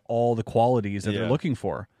 that has all the qualities that they're looking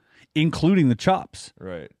for, including the chops.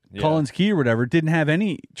 Right. Yeah. Collins Key or whatever didn't have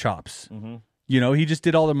any chops. Mm-hmm. You know, he just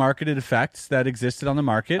did all the marketed effects that existed on the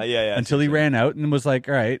market until he ran out and was like,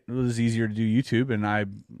 all right, it was easier to do YouTube, and I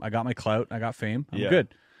got my clout, I got fame, I'm good.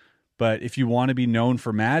 But if you want to be known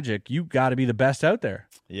for magic, you got to be the best out there.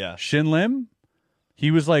 Yeah. Shin Lim, he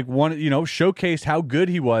was like showcased how good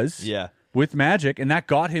he was with magic, and that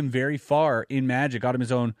got him very far in magic, got him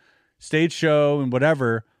his own stage show and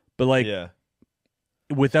whatever. But like,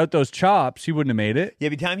 without those chops, he wouldn't have made it. Yeah,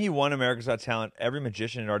 by the time he won America's Got Talent, every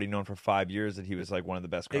magician had already known for 5 years that he was like one of the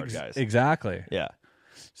best card guys. Exactly. Yeah.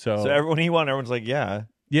 So when he won, everyone's like, yeah.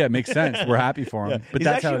 Yeah, it makes sense. We're happy for him. But he's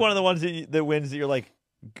that's actually one of the ones that wins that you're like,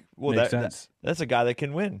 well, makes sense. That's a guy that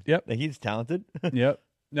can win. Yep. He's talented. Yep.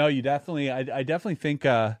 No, you definitely, I definitely think,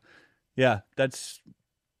 that's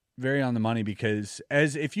very on the money, because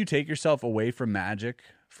if you take yourself away from magic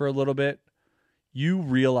for a little bit, you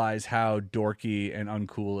realize how dorky and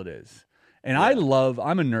uncool it is. And I'm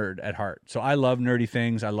a nerd at heart. So I love nerdy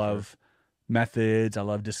things. I love methods. I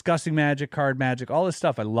love discussing magic, card magic, all this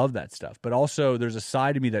stuff. I love that stuff. But also there's a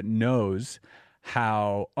side of me that knows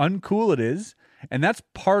how uncool it is. And that's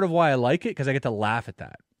part of why I like it, because I get to laugh at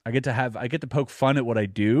that. I get to poke fun at what I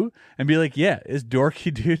do and be like, yeah, it's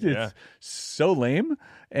dorky, dude. It's so lame.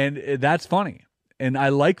 And that's funny. And I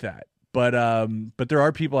like that. But there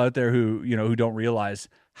are people out there who don't realize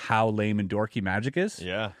how lame and dorky magic is.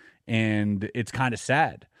 Yeah. And it's kind of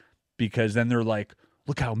sad, because then they're like,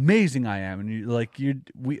 look how amazing I am. And you're like,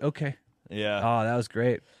 okay. Yeah. Oh, that was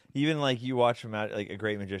great. Even like you watch him like a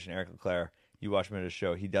great magician, Eric Leclerc, you watch him at a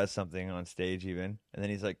show, he does something on stage even, and then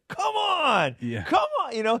he's like, come on,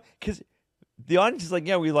 because the audience is like,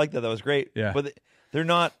 yeah, we like that. That was great. Yeah. But they're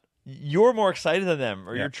not, you're more excited than them,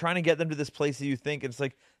 or you're trying to get them to this place that you think, it's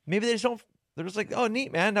like, maybe they just don't, they're just like, oh,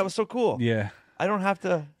 neat, man. That was so cool. Yeah. I don't have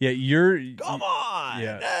to. Yeah, come on.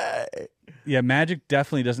 Yeah. Yeah, magic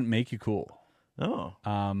definitely doesn't make you cool. No.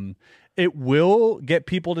 It will get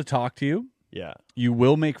people to talk to you. Yeah. You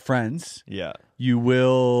will make friends. Yeah. You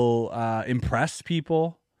will impress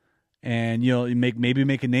people, and maybe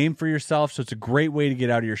make a name for yourself. So it's a great way to get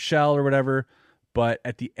out of your shell or whatever. But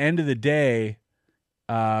at the end of the day,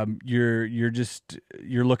 you're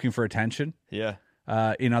looking for attention. Yeah.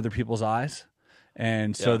 In other people's eyes.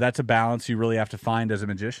 And so that's a balance you really have to find as a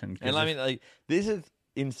magician. And I mean, like, this is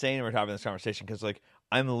insane we're having this conversation, because like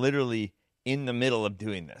I'm literally in the middle of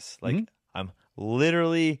doing this. Like I'm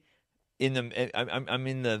literally I'm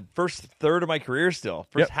in the first third of my career still,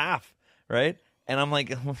 first half, right? And I'm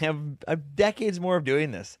like, I have decades more of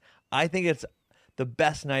doing this. I think it's the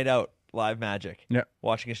best night out, live magic. Yeah.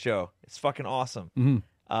 Watching a show. It's fucking awesome.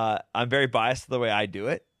 Mm-hmm. I'm very biased to the way I do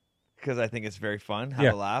it, because I think it's very fun.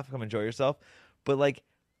 Have a laugh, come enjoy yourself. But like,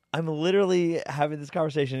 I'm literally having this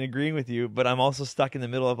conversation and agreeing with you, but I'm also stuck in the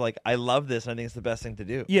middle of like, I love this. And I think it's the best thing to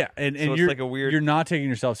do. Yeah. And so you're like a weird, you're not taking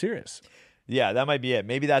yourself serious. Yeah, that might be it.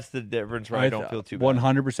 Maybe that's the difference where I don't feel too bad.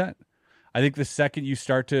 100%. I think the second you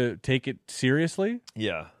start to take it seriously,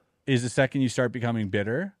 is the second you start becoming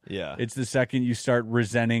bitter. Yeah, it's the second you start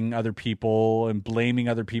resenting other people and blaming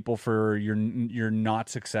other people for your not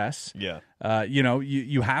success. Yeah,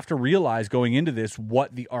 you have to realize going into this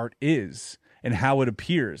what the art is and how it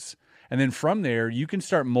appears. And then from there, you can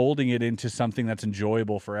start molding it into something that's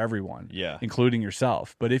enjoyable for everyone, including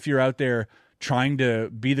yourself. But if you're out there trying to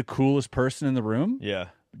be the coolest person in the room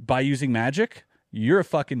by using magic, you're a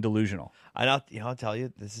fucking delusional. I'll tell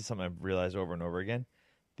you, this is something I've realized over and over again.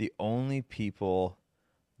 The only people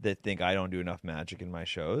that think I don't do enough magic in my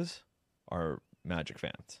shows are magic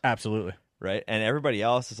fans. Absolutely. Right? And everybody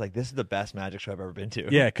else is like, this is the best magic show I've ever been to.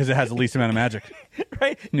 Yeah, because it has the least amount of magic.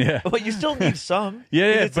 Right? Yeah. But you still need some.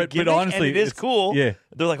 But honestly, and it is cool. Yeah.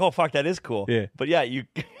 They're like, oh, fuck, that is cool. Yeah. But yeah, you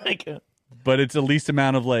like. But it's the least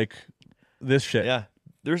amount of like this shit. Yeah.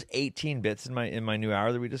 There's 18 bits in my new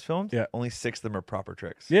hour that we just filmed. Yeah. Only 6 of them are proper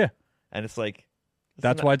tricks. Yeah. And it's like.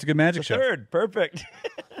 That's why it's a good magic show. Third. Perfect.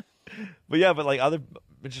 But yeah, but like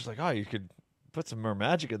it's just like, oh, you could put some more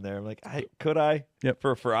magic in there. I'm like, could I? Yep.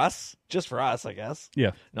 For us? Just for us, I guess.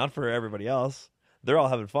 Yeah. Not for everybody else. They're all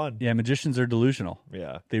having fun. Yeah, magicians are delusional.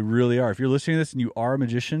 Yeah. They really are. If you're listening to this and you are a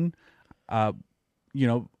magician, and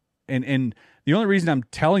the only reason I'm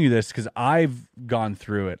telling you this is because I've gone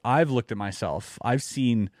through it. I've looked at myself. I've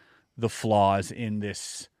seen the flaws in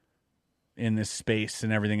this space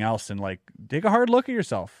and everything else, and like take a hard look at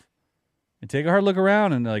yourself and take a hard look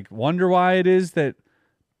around and like wonder why it is that,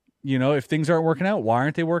 if things aren't working out, why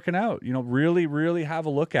aren't they working out? Really, really have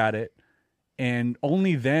a look at it. And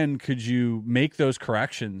only then could you make those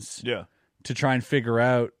corrections to try and figure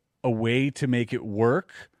out a way to make it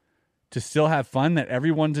work, to still have fun, that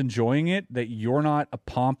everyone's enjoying it, that you're not a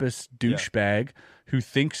pompous douchebag who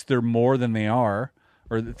thinks they're more than they are,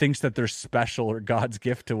 or thinks that they're special or God's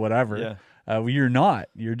gift to whatever. Yeah. You're not.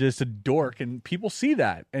 You're just a dork, and people see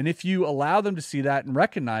that. And if you allow them to see that and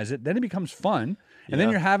recognize it, then it becomes fun, and then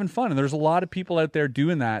you're having fun. And there's a lot of people out there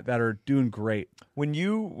doing that are doing great. When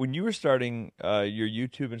you were starting your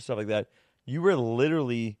YouTube and stuff like that, you were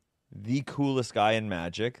literally the coolest guy in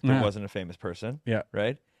Magic. There wasn't a famous person. Yeah.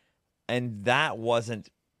 Right? And that wasn't,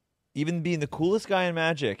 even being the coolest guy in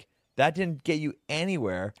Magic, that didn't get you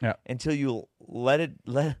anywhere until you let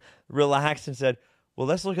relax and said, well,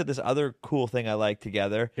 let's look at this other cool thing I like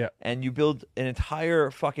together. Yeah. And you build an entire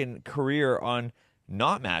fucking career on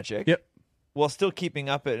not Magic. Yep. While still keeping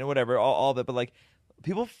up it and whatever, all of it. But like,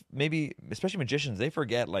 people maybe, especially magicians, they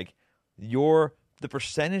forget like the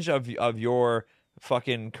percentage of your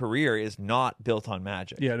fucking career is not built on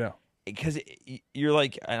Magic. Yeah, no. Because you're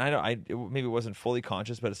like, and maybe it wasn't fully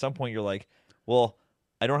conscious, but at some point you're like, well,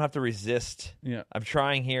 I don't have to resist. Yeah. I'm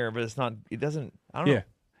trying here, but it doesn't, I don't know. Yeah.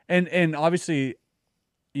 And obviously,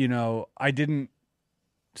 I didn't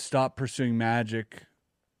stop pursuing Magic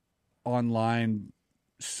online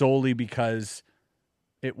solely because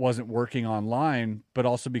it wasn't working online, but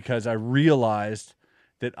also because I realized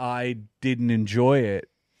that I didn't enjoy it.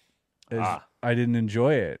 I didn't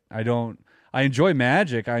enjoy it. I enjoy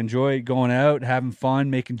Magic. I enjoy going out, having fun,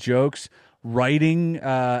 making jokes, writing,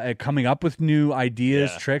 coming up with new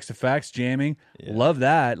ideas, tricks, effects, jamming. Yeah. Love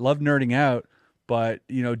that. Love nerding out. But,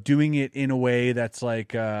 doing it in a way that's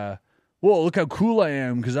like, well, look how cool I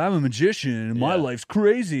am because I'm a magician and my life's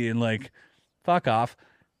crazy, and like, fuck off.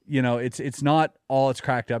 It's not all it's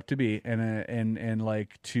cracked up to be, and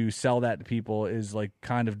like, to sell that to people is like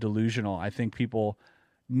kind of delusional. I think people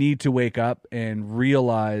need to wake up and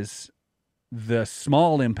realize the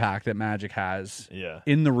small impact that Magic has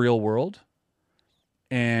in the real world.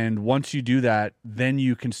 And once you do that, then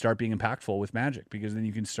you can start being impactful with Magic, because then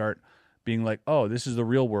you can start being like, oh, this is the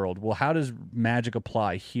real world. Well, how does Magic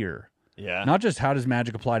apply here? Yeah. Not just how does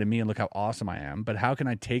Magic apply to me and look how awesome I am, but how can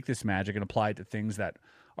I take this Magic and apply it to things that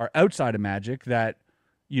are outside of Magic that,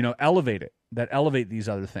 elevate it, that elevate these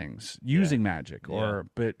other things using Magic.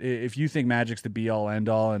 But if you think Magic's the be all end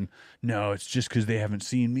all, and no, it's just because they haven't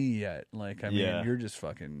seen me yet. Like, I mean, you're just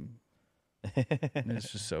fucking,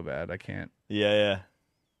 it's just so bad. I can't. Yeah.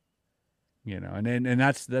 And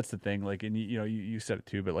that's the thing. Like, and you said it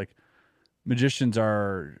too, but like, magicians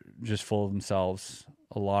are just full of themselves,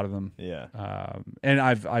 a lot of them. Yeah. And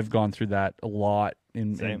I've gone through that a lot.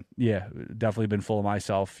 Same. Definitely been full of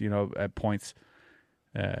myself, at points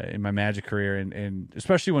in my Magic career, and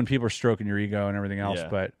especially when people are stroking your ego and everything else.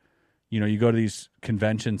 But you go to these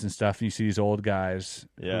conventions and stuff, and you see these old guys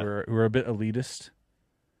who are a bit elitist.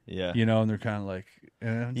 Yeah. And they're kind of like,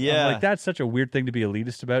 I'm like, that's such a weird thing to be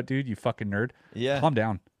elitist about, dude. You fucking nerd. Yeah. Calm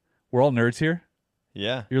down. We're all nerds here.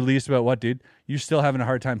 Yeah. You're elitist about what, dude? You're still having a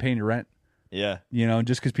hard time paying your rent. Yeah.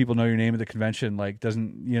 Just because people know your name at the convention, like,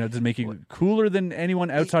 doesn't make you cooler than anyone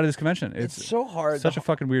outside of this convention. It's so hard. Such a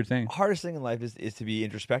fucking weird thing. Hardest thing in life is to be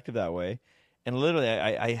introspective that way. And literally,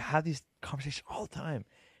 I have these conversations all the time.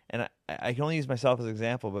 And I can only use myself as an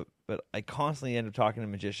example, but I constantly end up talking to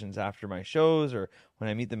magicians after my shows or when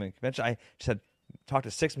I meet them in convention. I just talked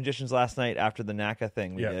to 6 magicians last night after the NACA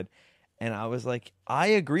thing we did. And I was like, I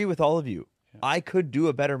agree with all of you. Yeah. I could do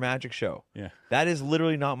a better Magic show. Yeah. That is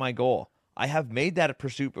literally not my goal. I have made that a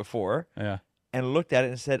pursuit before and looked at it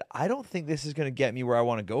and said, I don't think this is going to get me where I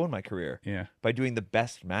want to go in my career by doing the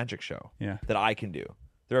best Magic show that I can do.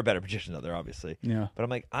 There are better magicians out there, obviously. Yeah. But I'm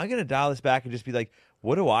like, I'm going to dial this back and just be like,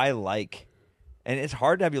 what do I like? And it's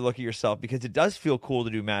hard to have you look at yourself because it does feel cool to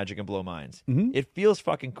do Magic and blow minds. Mm-hmm. It feels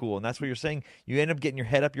fucking cool. And that's what you're saying. You end up getting your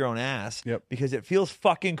head up your own ass because it feels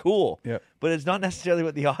fucking cool. Yep. But it's not necessarily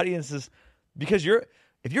what the audience is, because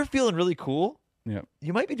if you're feeling really cool,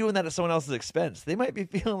 you might be doing that at someone else's expense. They might be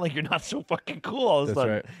feeling like you're not so fucking cool all of a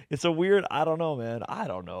sudden. Right. It's a weird, I don't know, man. I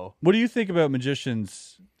don't know. What do you think about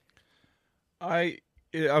magicians? I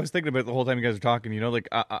was thinking about it the whole time you guys are talking, like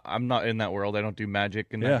I'm not in that world. I don't do Magic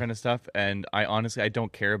and that kind of stuff. And I honestly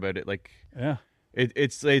don't care about it. Like,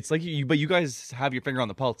 it's like but you guys have your finger on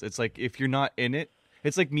the pulse. It's like, if you're not in it,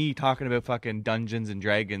 it's like me talking about fucking Dungeons and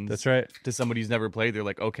Dragons. That's right. To somebody who's never played. They're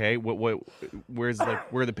like, okay, where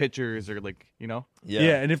are the pictures, or like,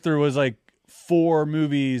 Yeah. And if there was like 4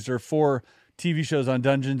 movies or 4 TV shows on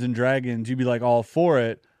Dungeons and Dragons, you'd be like all for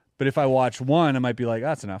it. But if I watch one, I might be like,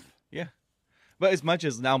 that's enough. Yeah. But as much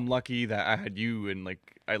as now I'm lucky that I had you and like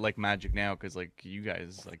I like magic now because like you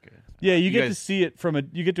guys like you get to see it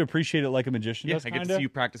you get to appreciate it like a magician does. I get to see you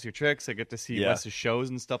practice your tricks. I get to see Wes's shows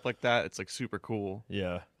and stuff like that. It's like super cool.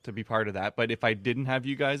 Yeah. To be part of that. But if I didn't have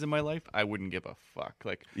you guys in my life, I wouldn't give a fuck.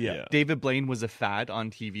 Like David Blaine was a fad on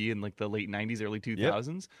TV in like the late 90s, early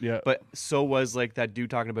 2000s. Yeah. But so was like that dude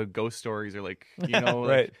talking about ghost stories or like, you know,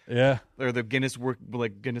 right. Or the Guinness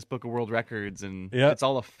Book of World Records, and it's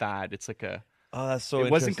all a fad. It's like a that's so.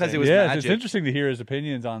 It wasn't because it was magic. magic. It's interesting to hear his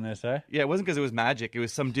opinions on this, eh? Yeah, it wasn't because it was magic. It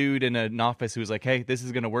was some dude in an office who was like, "Hey, this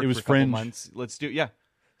is gonna work for a fringe. couple months. Let's do it." Yeah.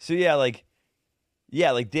 So like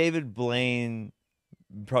David Blaine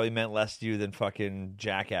probably meant less to you than fucking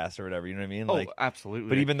Jackass or whatever. You know what I mean? Oh, absolutely.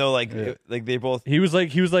 But even though like they both, he was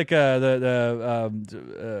like the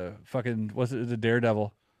fucking what's it, the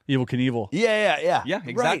Daredevil. Evil Knievel. Yeah,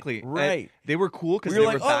 exactly. Right. They were cool because they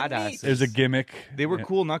were badasses. It was a gimmick. They were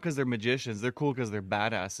cool not because they're magicians. They're cool because they're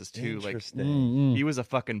badasses too. Interesting. Like he was a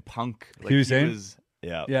fucking punk. Like, he was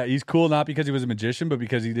yeah. He's cool not because he was a magician, but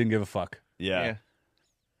because he didn't give a fuck. Yeah.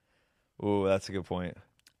 Oh, that's a good point.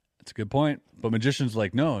 That's a good point. But magicians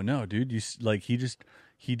like, no, dude. You like he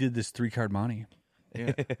did this 3-card money.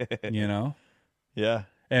 Yeah. You know. Yeah.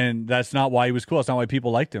 And that's not why he was cool. That's not why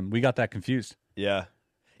people liked him. We got that confused. Yeah.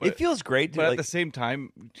 But, it feels great, but at the same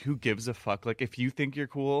time, who gives a fuck? Like, if you think you're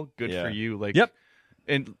cool, good for you. Like,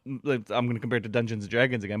 and like, I'm going to compare it to Dungeons and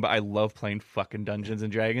Dragons again, but I love playing fucking Dungeons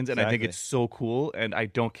and Dragons, and I think it's so cool, and I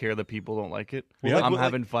don't care that people don't like it. Well, I'm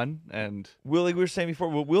having fun, and like we were saying before,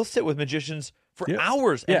 we'll sit with magicians for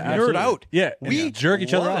hours and nerd absolutely. out. Yeah, we jerk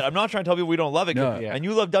each other off. I'm not trying to tell people we don't love it. No. And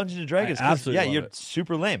you love Dungeons and Dragons. Absolutely, you're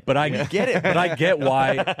super lame. But I get it. But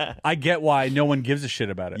I get why no one gives a shit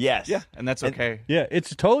about it. Yes. Yeah, and that's okay.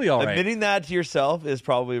 It's totally all right. Admitting that to yourself is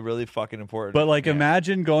probably really fucking important. But like,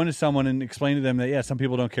 imagine going to someone and explaining to them that some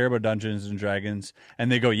people don't care about Dungeons and Dragons, and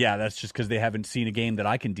they go, that's just because they haven't seen a game that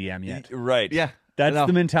I can DM yet. Right. Yeah. That's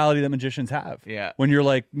the mentality that magicians have. Yeah. When you're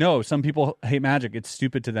like, no, some people hate magic. It's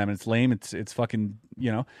stupid to them. It's lame. It's fucking,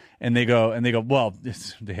 and they go, well,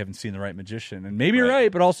 they haven't seen the right magician. And maybe you're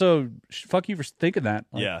right, but also fuck you for thinking that.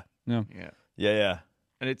 Like, Yeah.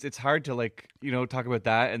 And it's hard to like, talk about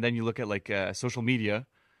that. And then you look at like social media.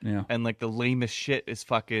 Yeah. And like the lamest shit is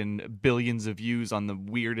fucking billions of views on the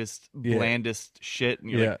weirdest, blandest shit.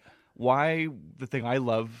 And you're like, why the thing I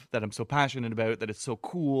love that I'm so passionate about, that it's so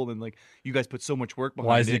cool, and like you guys put so much work behind it.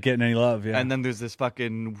 Why isn't it getting any love? Yeah. And then there's this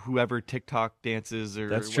fucking whoever TikTok dances or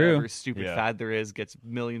That's whatever true. stupid fad there is gets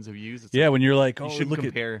millions of views. It's when you're like, you should look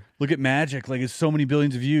at magic, like it's so many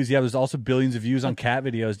billions of views. Yeah, there's also billions of views on cat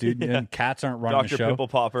videos, dude. And cats aren't running Dr. the show. Pimple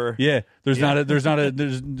Popper. Yeah, there's no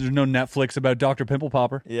Netflix about Dr. Pimple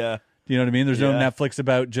Popper. Yeah. Do you know what I mean? There's no Netflix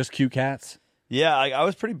about just cute cats. Yeah, I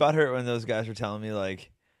was pretty butthurt when those guys were telling me like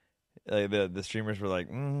the streamers were like,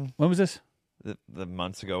 when was this? The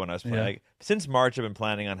months ago when I was playing. Like, since March, I've been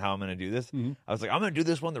planning on how I'm going to do this. Mm-hmm. I was like, I'm going to do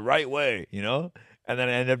this one the right way, and then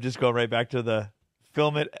I ended up just going right back to the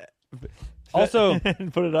film it. Also,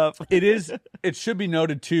 and put it up. It should be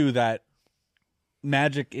noted too that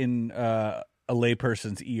magic in a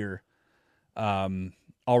layperson's ear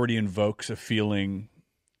already invokes a feeling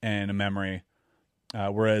and a memory,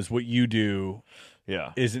 whereas what you do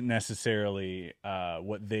isn't necessarily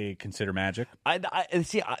what they consider magic. I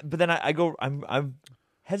see, but then I go, I'm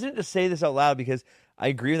hesitant to say this out loud because I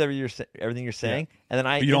agree with everything you're saying, and then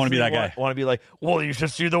but you don't want to be that guy. Want to be like, well, you should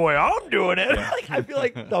see the way I'm doing it. Like, I feel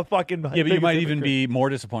like the fucking but you might even be more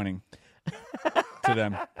disappointing to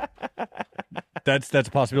them. That's a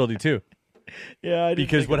possibility too. Yeah,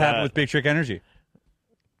 because what happened with Big Trick Energy?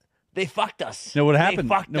 They fucked us. No, what happened?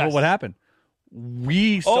 What happened?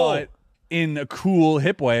 We saw it in a cool,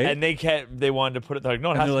 hip way, and they wanted to put it like,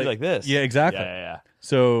 no, it has to be like this. Yeah, exactly. Yeah.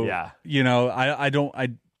 So I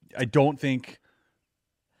don't think.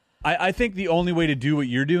 I think the only way to do what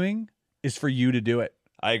you're doing is for you to do it.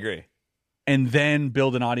 I agree. And then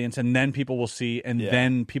build an audience, and then people will see, and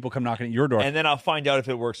then people come knocking at your door, and then I'll find out if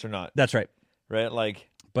it works or not. That's right. Right, like,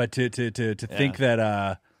 but to think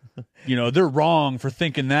that. They're wrong for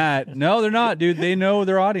thinking that. No, they're not, dude. They know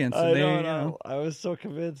their audience. And I was so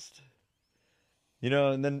convinced.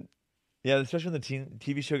 And then, especially when the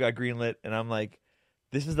TV show got greenlit, and I'm like,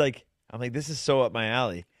 this is so up my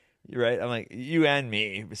alley. Right? I'm like, you and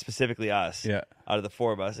me, specifically us. Yeah. Out of the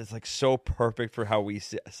four of us, it's like so perfect for how we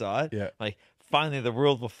saw it. Yeah. Like, finally, the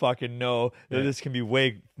world will fucking know that this can be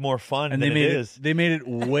way more fun and than it is. They made it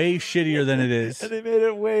way shittier than it is. And they made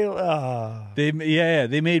it way.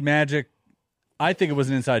 They made magic. I think it was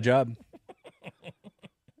an inside job.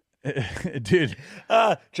 Dude.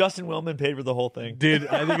 Justin Willman paid for the whole thing. Dude,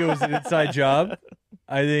 I think it was an inside job.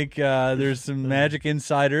 I think there's some Magic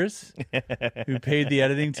insiders who paid the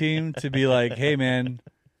editing team to be like, hey, man,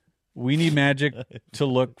 we need Magic to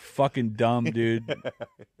look fucking dumb, dude.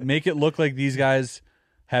 Make it look like these guys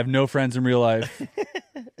have no friends in real life.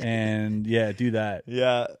 And, yeah, do that.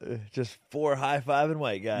 Yeah, just 4 high-fiving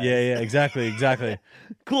white guys. Yeah, exactly.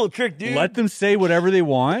 Cool trick, dude. Let them say whatever they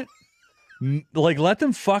want. Like, let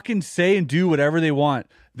them fucking say and do whatever they want.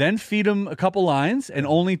 Then feed them a couple lines and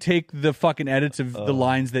only take the fucking edits of the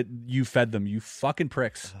lines that you fed them. You fucking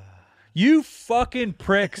pricks. You fucking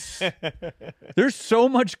pricks. There's so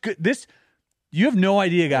much good. You have no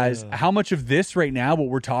idea, guys, how much of this right now, what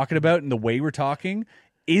we're talking about and the way we're talking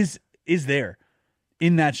is there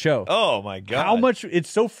in that show. Oh, my God. How much. It's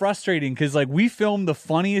so frustrating because, like, we film the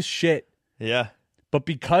funniest shit. Yeah. But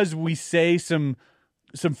because we say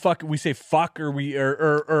we say fuck or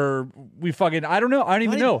we fucking I don't know. I don't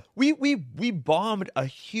even know. We bombed a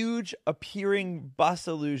huge appearing bus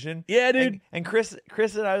illusion. Yeah, dude. And Chris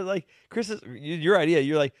and I was like, your idea.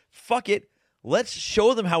 You're like, fuck it. Let's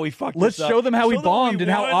show them how we fucked Let's this up. show them how we them bombed what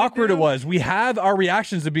and how awkward it was. We have our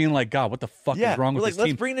reactions of being like, God, what the fuck is wrong with like, this let's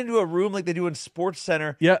team? bring it into a room like they do in Sports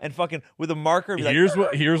Center. Yeah. And fucking with a marker. And be Here's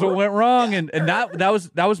like, what went wrong, and that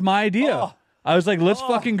was my idea. Oh. I was like, let's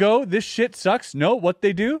fucking go. This shit sucks. No, what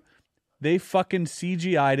they do? They fucking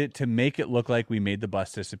CGI'd it to make it look like we made the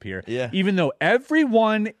bus disappear. Yeah. Even though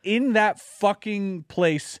everyone in that fucking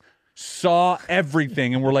place saw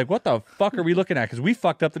everything and we're like, what the fuck are we looking at? Because we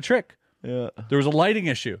fucked up the trick. Yeah. There was a lighting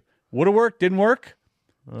issue. Would have worked, didn't work.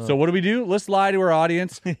 So what do? Let's lie to our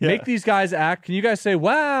audience. Make these guys act. Can you guys say,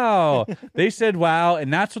 wow? They said, wow.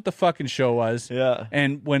 And that's what the fucking show was. Yeah.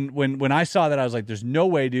 And when I saw that, I was like, there's no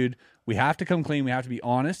way, dude. We have to come clean. We have to be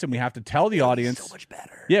honest, and we have to tell the audience. So much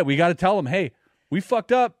better. Yeah, we got to tell them, hey, we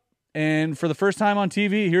fucked up. And for the first time on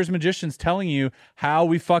TV, here's magicians telling you how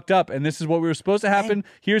we fucked up. And this is what we were supposed to happen.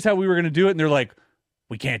 Here's how we were going to do it. And they're like,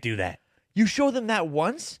 we can't do that. You show them that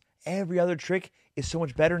once, every other trick is so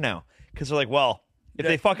much better now. Because they're like, well, if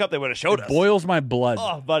they fuck up, they would have showed us. Boils my blood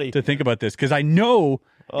to think about this. Because I know,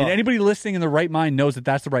 and anybody listening in the right mind knows that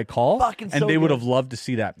that's the right call. Fucking and so they would good. have loved to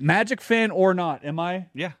see that. Magic fan or not, am I?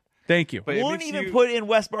 Yeah. Thank you. But Wouldn't even put in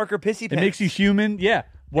Wes Barker pissy pants. It makes you human. Yeah.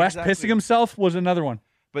 Wes pissing himself was another one.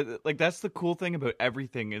 But like that's the cool thing about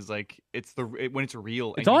everything is like when it's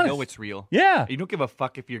real and It's you honest. know it's real. Yeah. You don't give a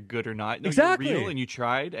fuck if you're good or not. No, Exactly. You're real and you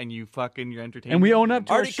tried and you fucking you're entertained. And we own up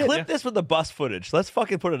to our Already shit. clip this with the bus footage. Let's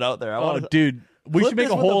fucking put it out there. Dude. We Clip should make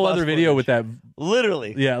this a with the whole bus other video footage. with that.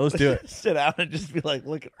 Literally. Yeah, let's do it. Sit down and just be like,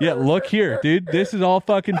 look at Yeah, look here, dude. This is all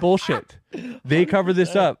fucking bullshit. They cover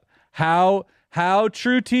this up. How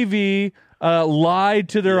True TV lied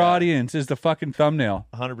to their audience is the fucking thumbnail.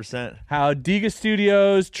 100%. How Diga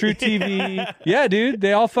Studios, True TV. Yeah, dude,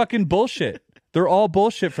 they all fucking bullshit. They're all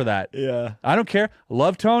bullshit for that. Yeah. I don't care.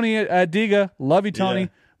 Love Tony at Diga. Love you, Tony. Yeah.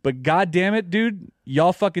 But god damn it, dude,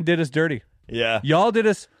 y'all fucking did us dirty. Yeah. Y'all did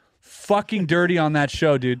us fucking dirty on that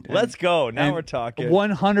show, dude. Let's go. Now we're talking.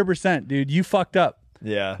 100%, dude. You fucked up.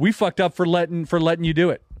 Yeah. We fucked up for letting you do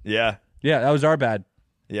it. Yeah. Yeah, that was our bad.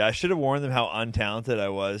 Yeah, I should have warned them how untalented I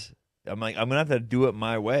was. I'm like, I'm going to have to do it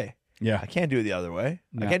my way. Yeah. I can't do it the other way.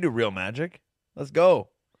 No. I can't do real magic. Let's go.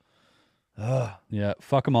 Yeah,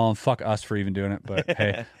 fuck them all and fuck us for even doing it. But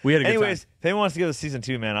hey, we had a good Anyways, time. if anyone wants to go to season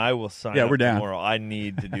 2, man, I will sign Yeah, up we're down. tomorrow. I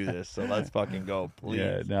need to do this. So let's fucking go, please.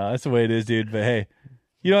 Yeah, no, that's the way it is, dude. But hey,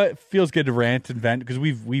 you know, it feels good to rant and vent because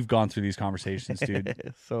we've gone through these conversations,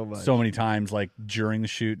 dude, So much. so many times, like during the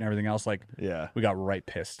shoot and everything else. Like, Yeah. we got right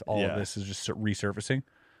pissed. All Yeah. of this is just resurfacing.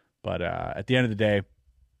 But at the end of the day,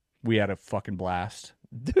 we had a fucking blast.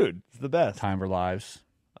 Dude, it's the best. Time of our lives.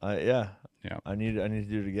 Yeah. Yeah. I need to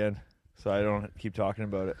do it again so I don't keep talking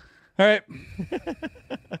about it. All right.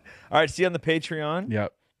 All right, see you on the Patreon.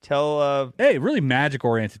 Yep. Tell Hey, really magic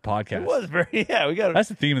oriented podcast. it was very we got That's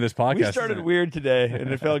the theme of this podcast. we started isn't it? weird today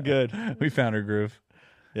and it felt good. We found our groove.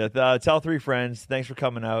 Yeah, tell 3 friends. Thanks for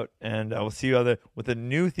coming out, and we'll see you with a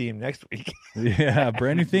new theme next week. Yeah,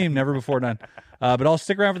 brand new theme, never before done. But I'll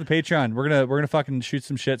stick around for the Patreon. We're gonna fucking shoot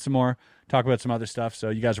some shit some more, talk about some other stuff.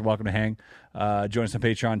 So you guys are welcome to hang. Join us on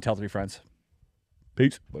Patreon. Tell 3 friends.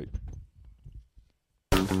 Peace. Bye.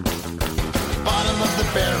 Bottom of the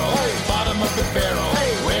barrel, bottom of the barrel,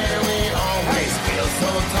 where we always feel so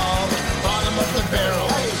tall. Bottom of the barrel,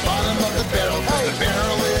 bottom of the barrel, 'cause the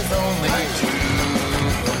barrel is only 2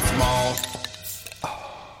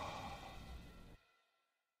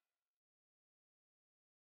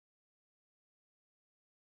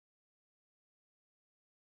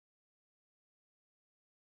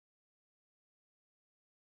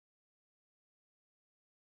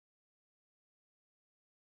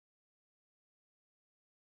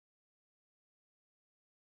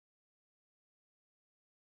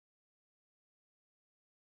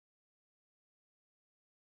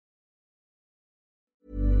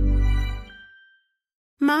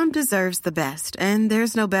 Mom deserves the best, and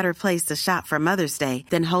there's no better place to shop for Mother's Day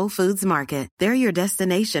than Whole Foods Market. They're your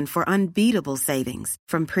destination for unbeatable savings,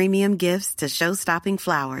 from premium gifts to show-stopping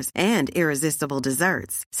flowers and irresistible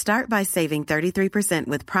desserts. Start by saving 33%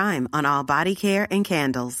 with Prime on all body care and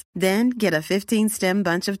candles. Then get a 15-stem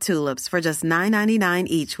bunch of tulips for just $9.99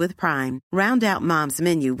 each with Prime. Round out Mom's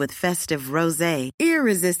menu with festive rosé,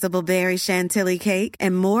 irresistible berry chantilly cake,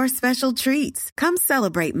 and more special treats. Come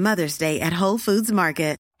celebrate Mother's Day at Whole Foods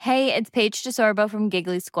Market. Hey, it's Paige DeSorbo from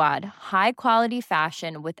Giggly Squad. High quality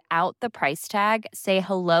fashion without the price tag. Say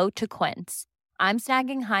hello to Quince. I'm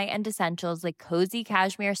snagging high-end essentials like cozy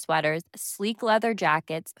cashmere sweaters, sleek leather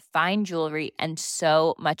jackets, fine jewelry, and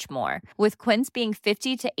so much more. With Quince being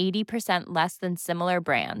 50 to 80% less than similar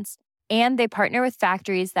brands. And they partner with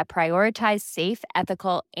factories that prioritize safe,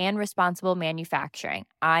 ethical, and responsible manufacturing.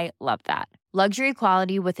 I love that. Luxury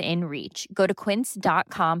quality within reach. Go to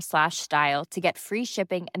quince.com/style to get free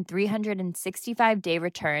shipping and 365-day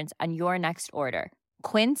returns on your next order.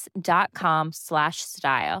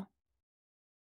 Quince.com/style.